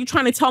life? Why are you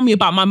trying to tell me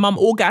about my mum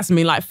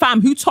orgasming? Like, fam,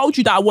 who told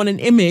you that I want an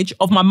image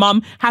of my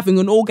mum having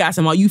an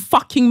orgasm? Are you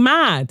fucking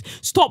mad?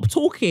 Stop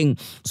talking.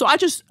 So I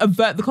just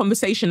avert the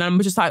conversation and I'm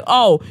just like,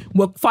 oh,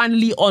 we're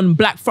finally on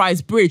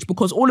Blackfriars Bridge,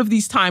 because all of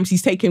these times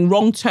he's taking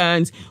wrong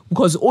turns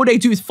because all they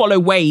do is follow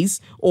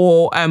Waze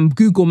or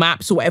Google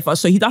Maps or whatever.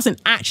 So he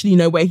doesn't actually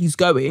know where he's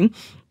going.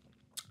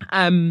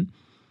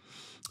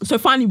 So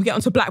finally we get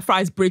onto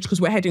Blackfriars Bridge because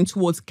we're heading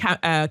towards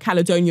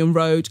Caledonian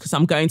Road, because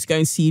I'm going to go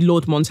and see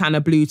Lord Montana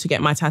Blue to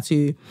get my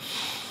tattoo.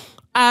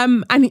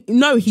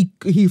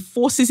 He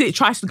forces it,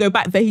 tries to go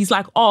back there. He's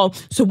like, oh,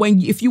 so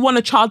if you want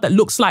a child that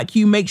looks like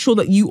you, make sure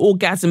that you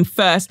orgasm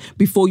first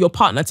before your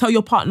partner. Tell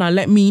your partner,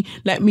 let me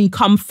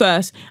come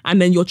first,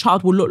 and then your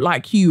child will look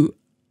like you.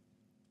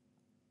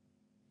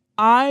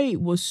 I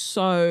was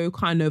so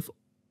kind of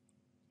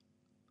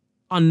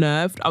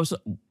unnerved. I was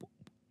like,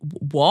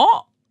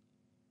 what?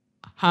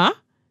 Huh?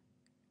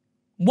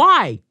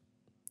 Why?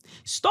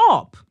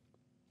 Stop.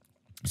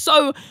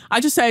 So I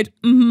just said,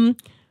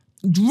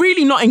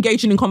 really not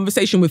engaging in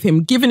conversation with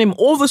him, giving him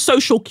all the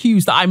social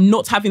cues that I'm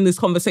not having this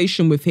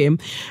conversation with him.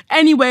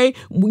 Anyway,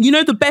 you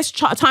know the best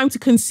time to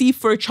conceive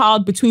for a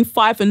child between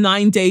 5 and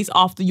 9 days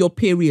after your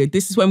period.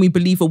 This is when we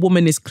believe a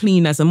woman is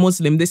clean as a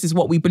Muslim. This is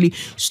what we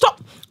believe. Stop.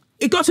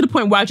 It got to the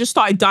point where I just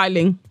started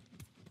dialing.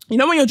 You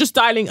know when you're just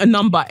dialing a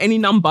number, any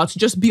number, to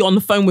just be on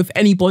the phone with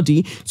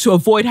anybody to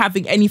avoid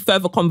having any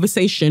further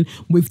conversation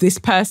with this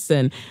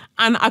person.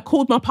 And I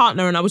called my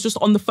partner and I was just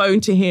on the phone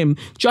to him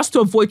just to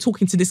avoid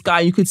talking to this guy.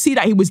 You could see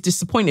that he was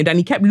disappointed and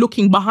he kept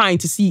looking behind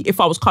to see if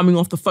I was coming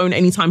off the phone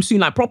anytime soon,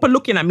 like proper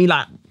looking at me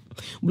like,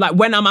 Like,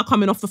 when am I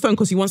coming off the phone?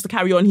 Because he wants to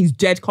carry on his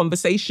dead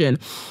conversation.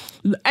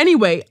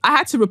 Anyway, I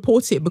had to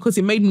report it because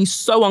it made me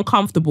so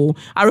uncomfortable.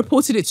 I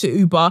reported it to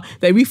Uber.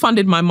 They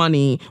refunded my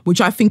money, which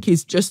I think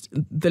is just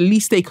the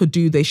least they could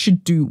do. They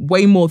should do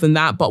way more than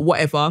that, but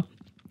whatever.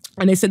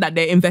 And they said that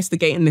they're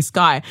investigating this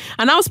guy.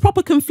 And I was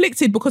proper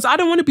conflicted because I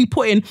don't want to be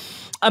putting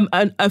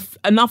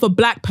another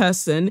black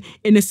person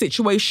in a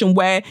situation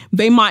where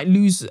they might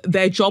lose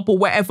their job or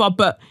whatever.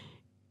 But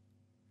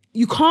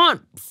you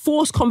can't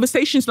force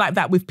conversations like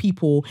that with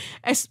people.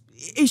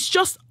 It's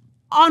just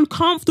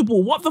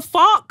uncomfortable. What the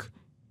fuck?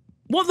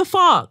 What the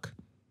fuck?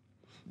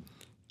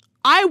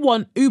 I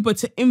want Uber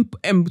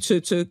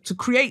to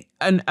create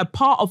a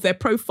part of their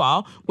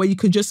profile where you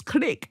can just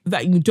click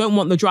that you don't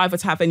want the driver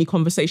to have any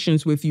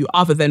conversations with you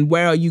other than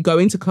where are you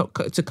going, to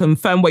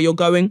confirm where you're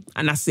going,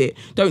 and that's it.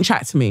 Don't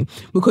chat to me.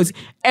 Because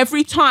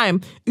every time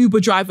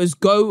Uber drivers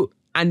go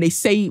and they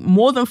say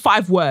more than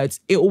 5 words,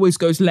 it always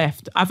goes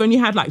left. I've only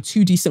had like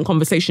 2 decent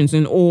conversations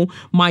in all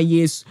my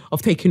years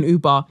of taking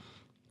Uber.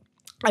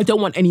 I don't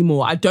want any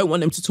more. I don't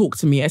want them to talk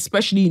to me,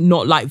 especially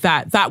not like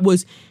that. That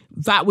was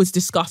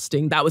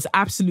disgusting. That was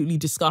absolutely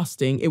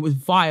disgusting. It was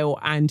vile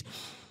and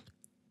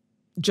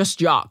just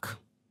yuck.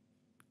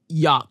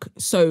 Yuck.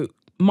 So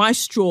my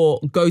straw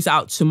goes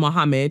out to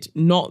Mohammed,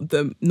 not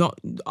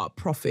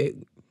Prophet,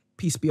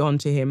 peace be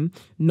unto him.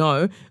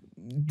 No,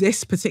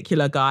 this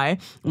particular guy.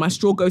 My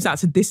straw goes out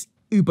to this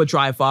Uber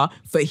driver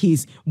for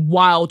his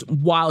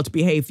wild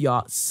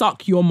behavior.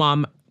 Suck your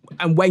mum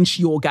and when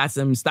she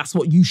orgasms. That's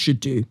what you should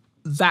do.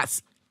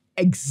 That's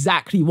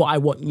exactly what I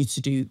want you to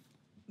do.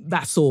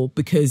 That's all,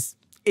 because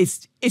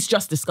it's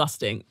just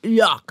disgusting.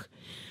 Yuck.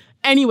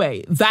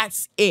 Anyway,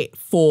 that's it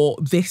for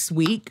this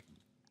week.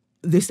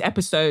 This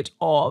episode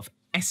of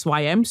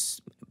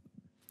SYM's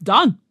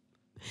done.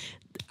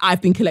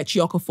 I've been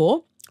Kelechi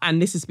Okafor,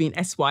 and this has been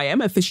SYM,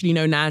 officially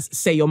known as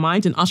Say Your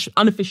Mind, and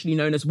unofficially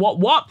known as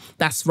what?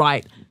 That's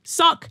right.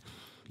 Suck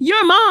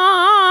your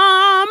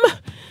mom.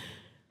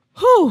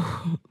 Whew.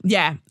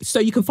 Yeah, so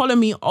you can follow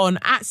me on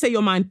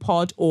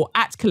 @SayYourMindPod or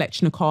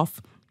 @Kolechnikov.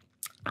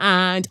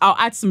 And I'll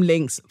add some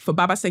links for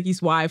Baba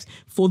Segi's Wives,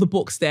 for the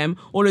book stem,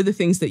 all of the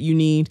things that you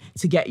need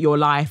to get your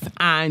life.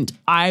 And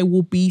I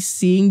will be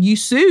seeing you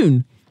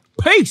soon.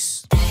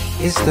 Peace.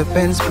 It's the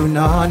Benz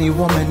Punani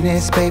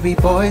womanist, baby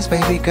boys,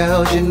 baby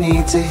girls, you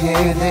need to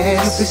hear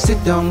this. If you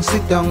sit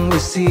down,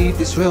 receive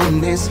this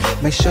realness.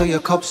 Make sure your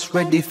cup's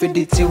ready for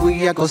the tea,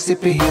 we are go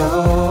sip it,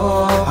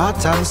 yo. Hard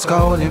time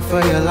scrolling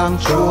for your long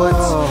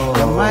shorts.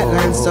 You might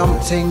learn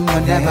something you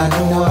never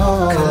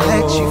know.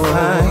 Collect you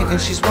fine, and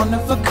she's one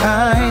of a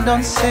kind.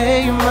 Don't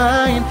say your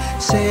mind,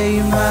 say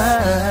your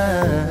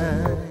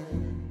mind.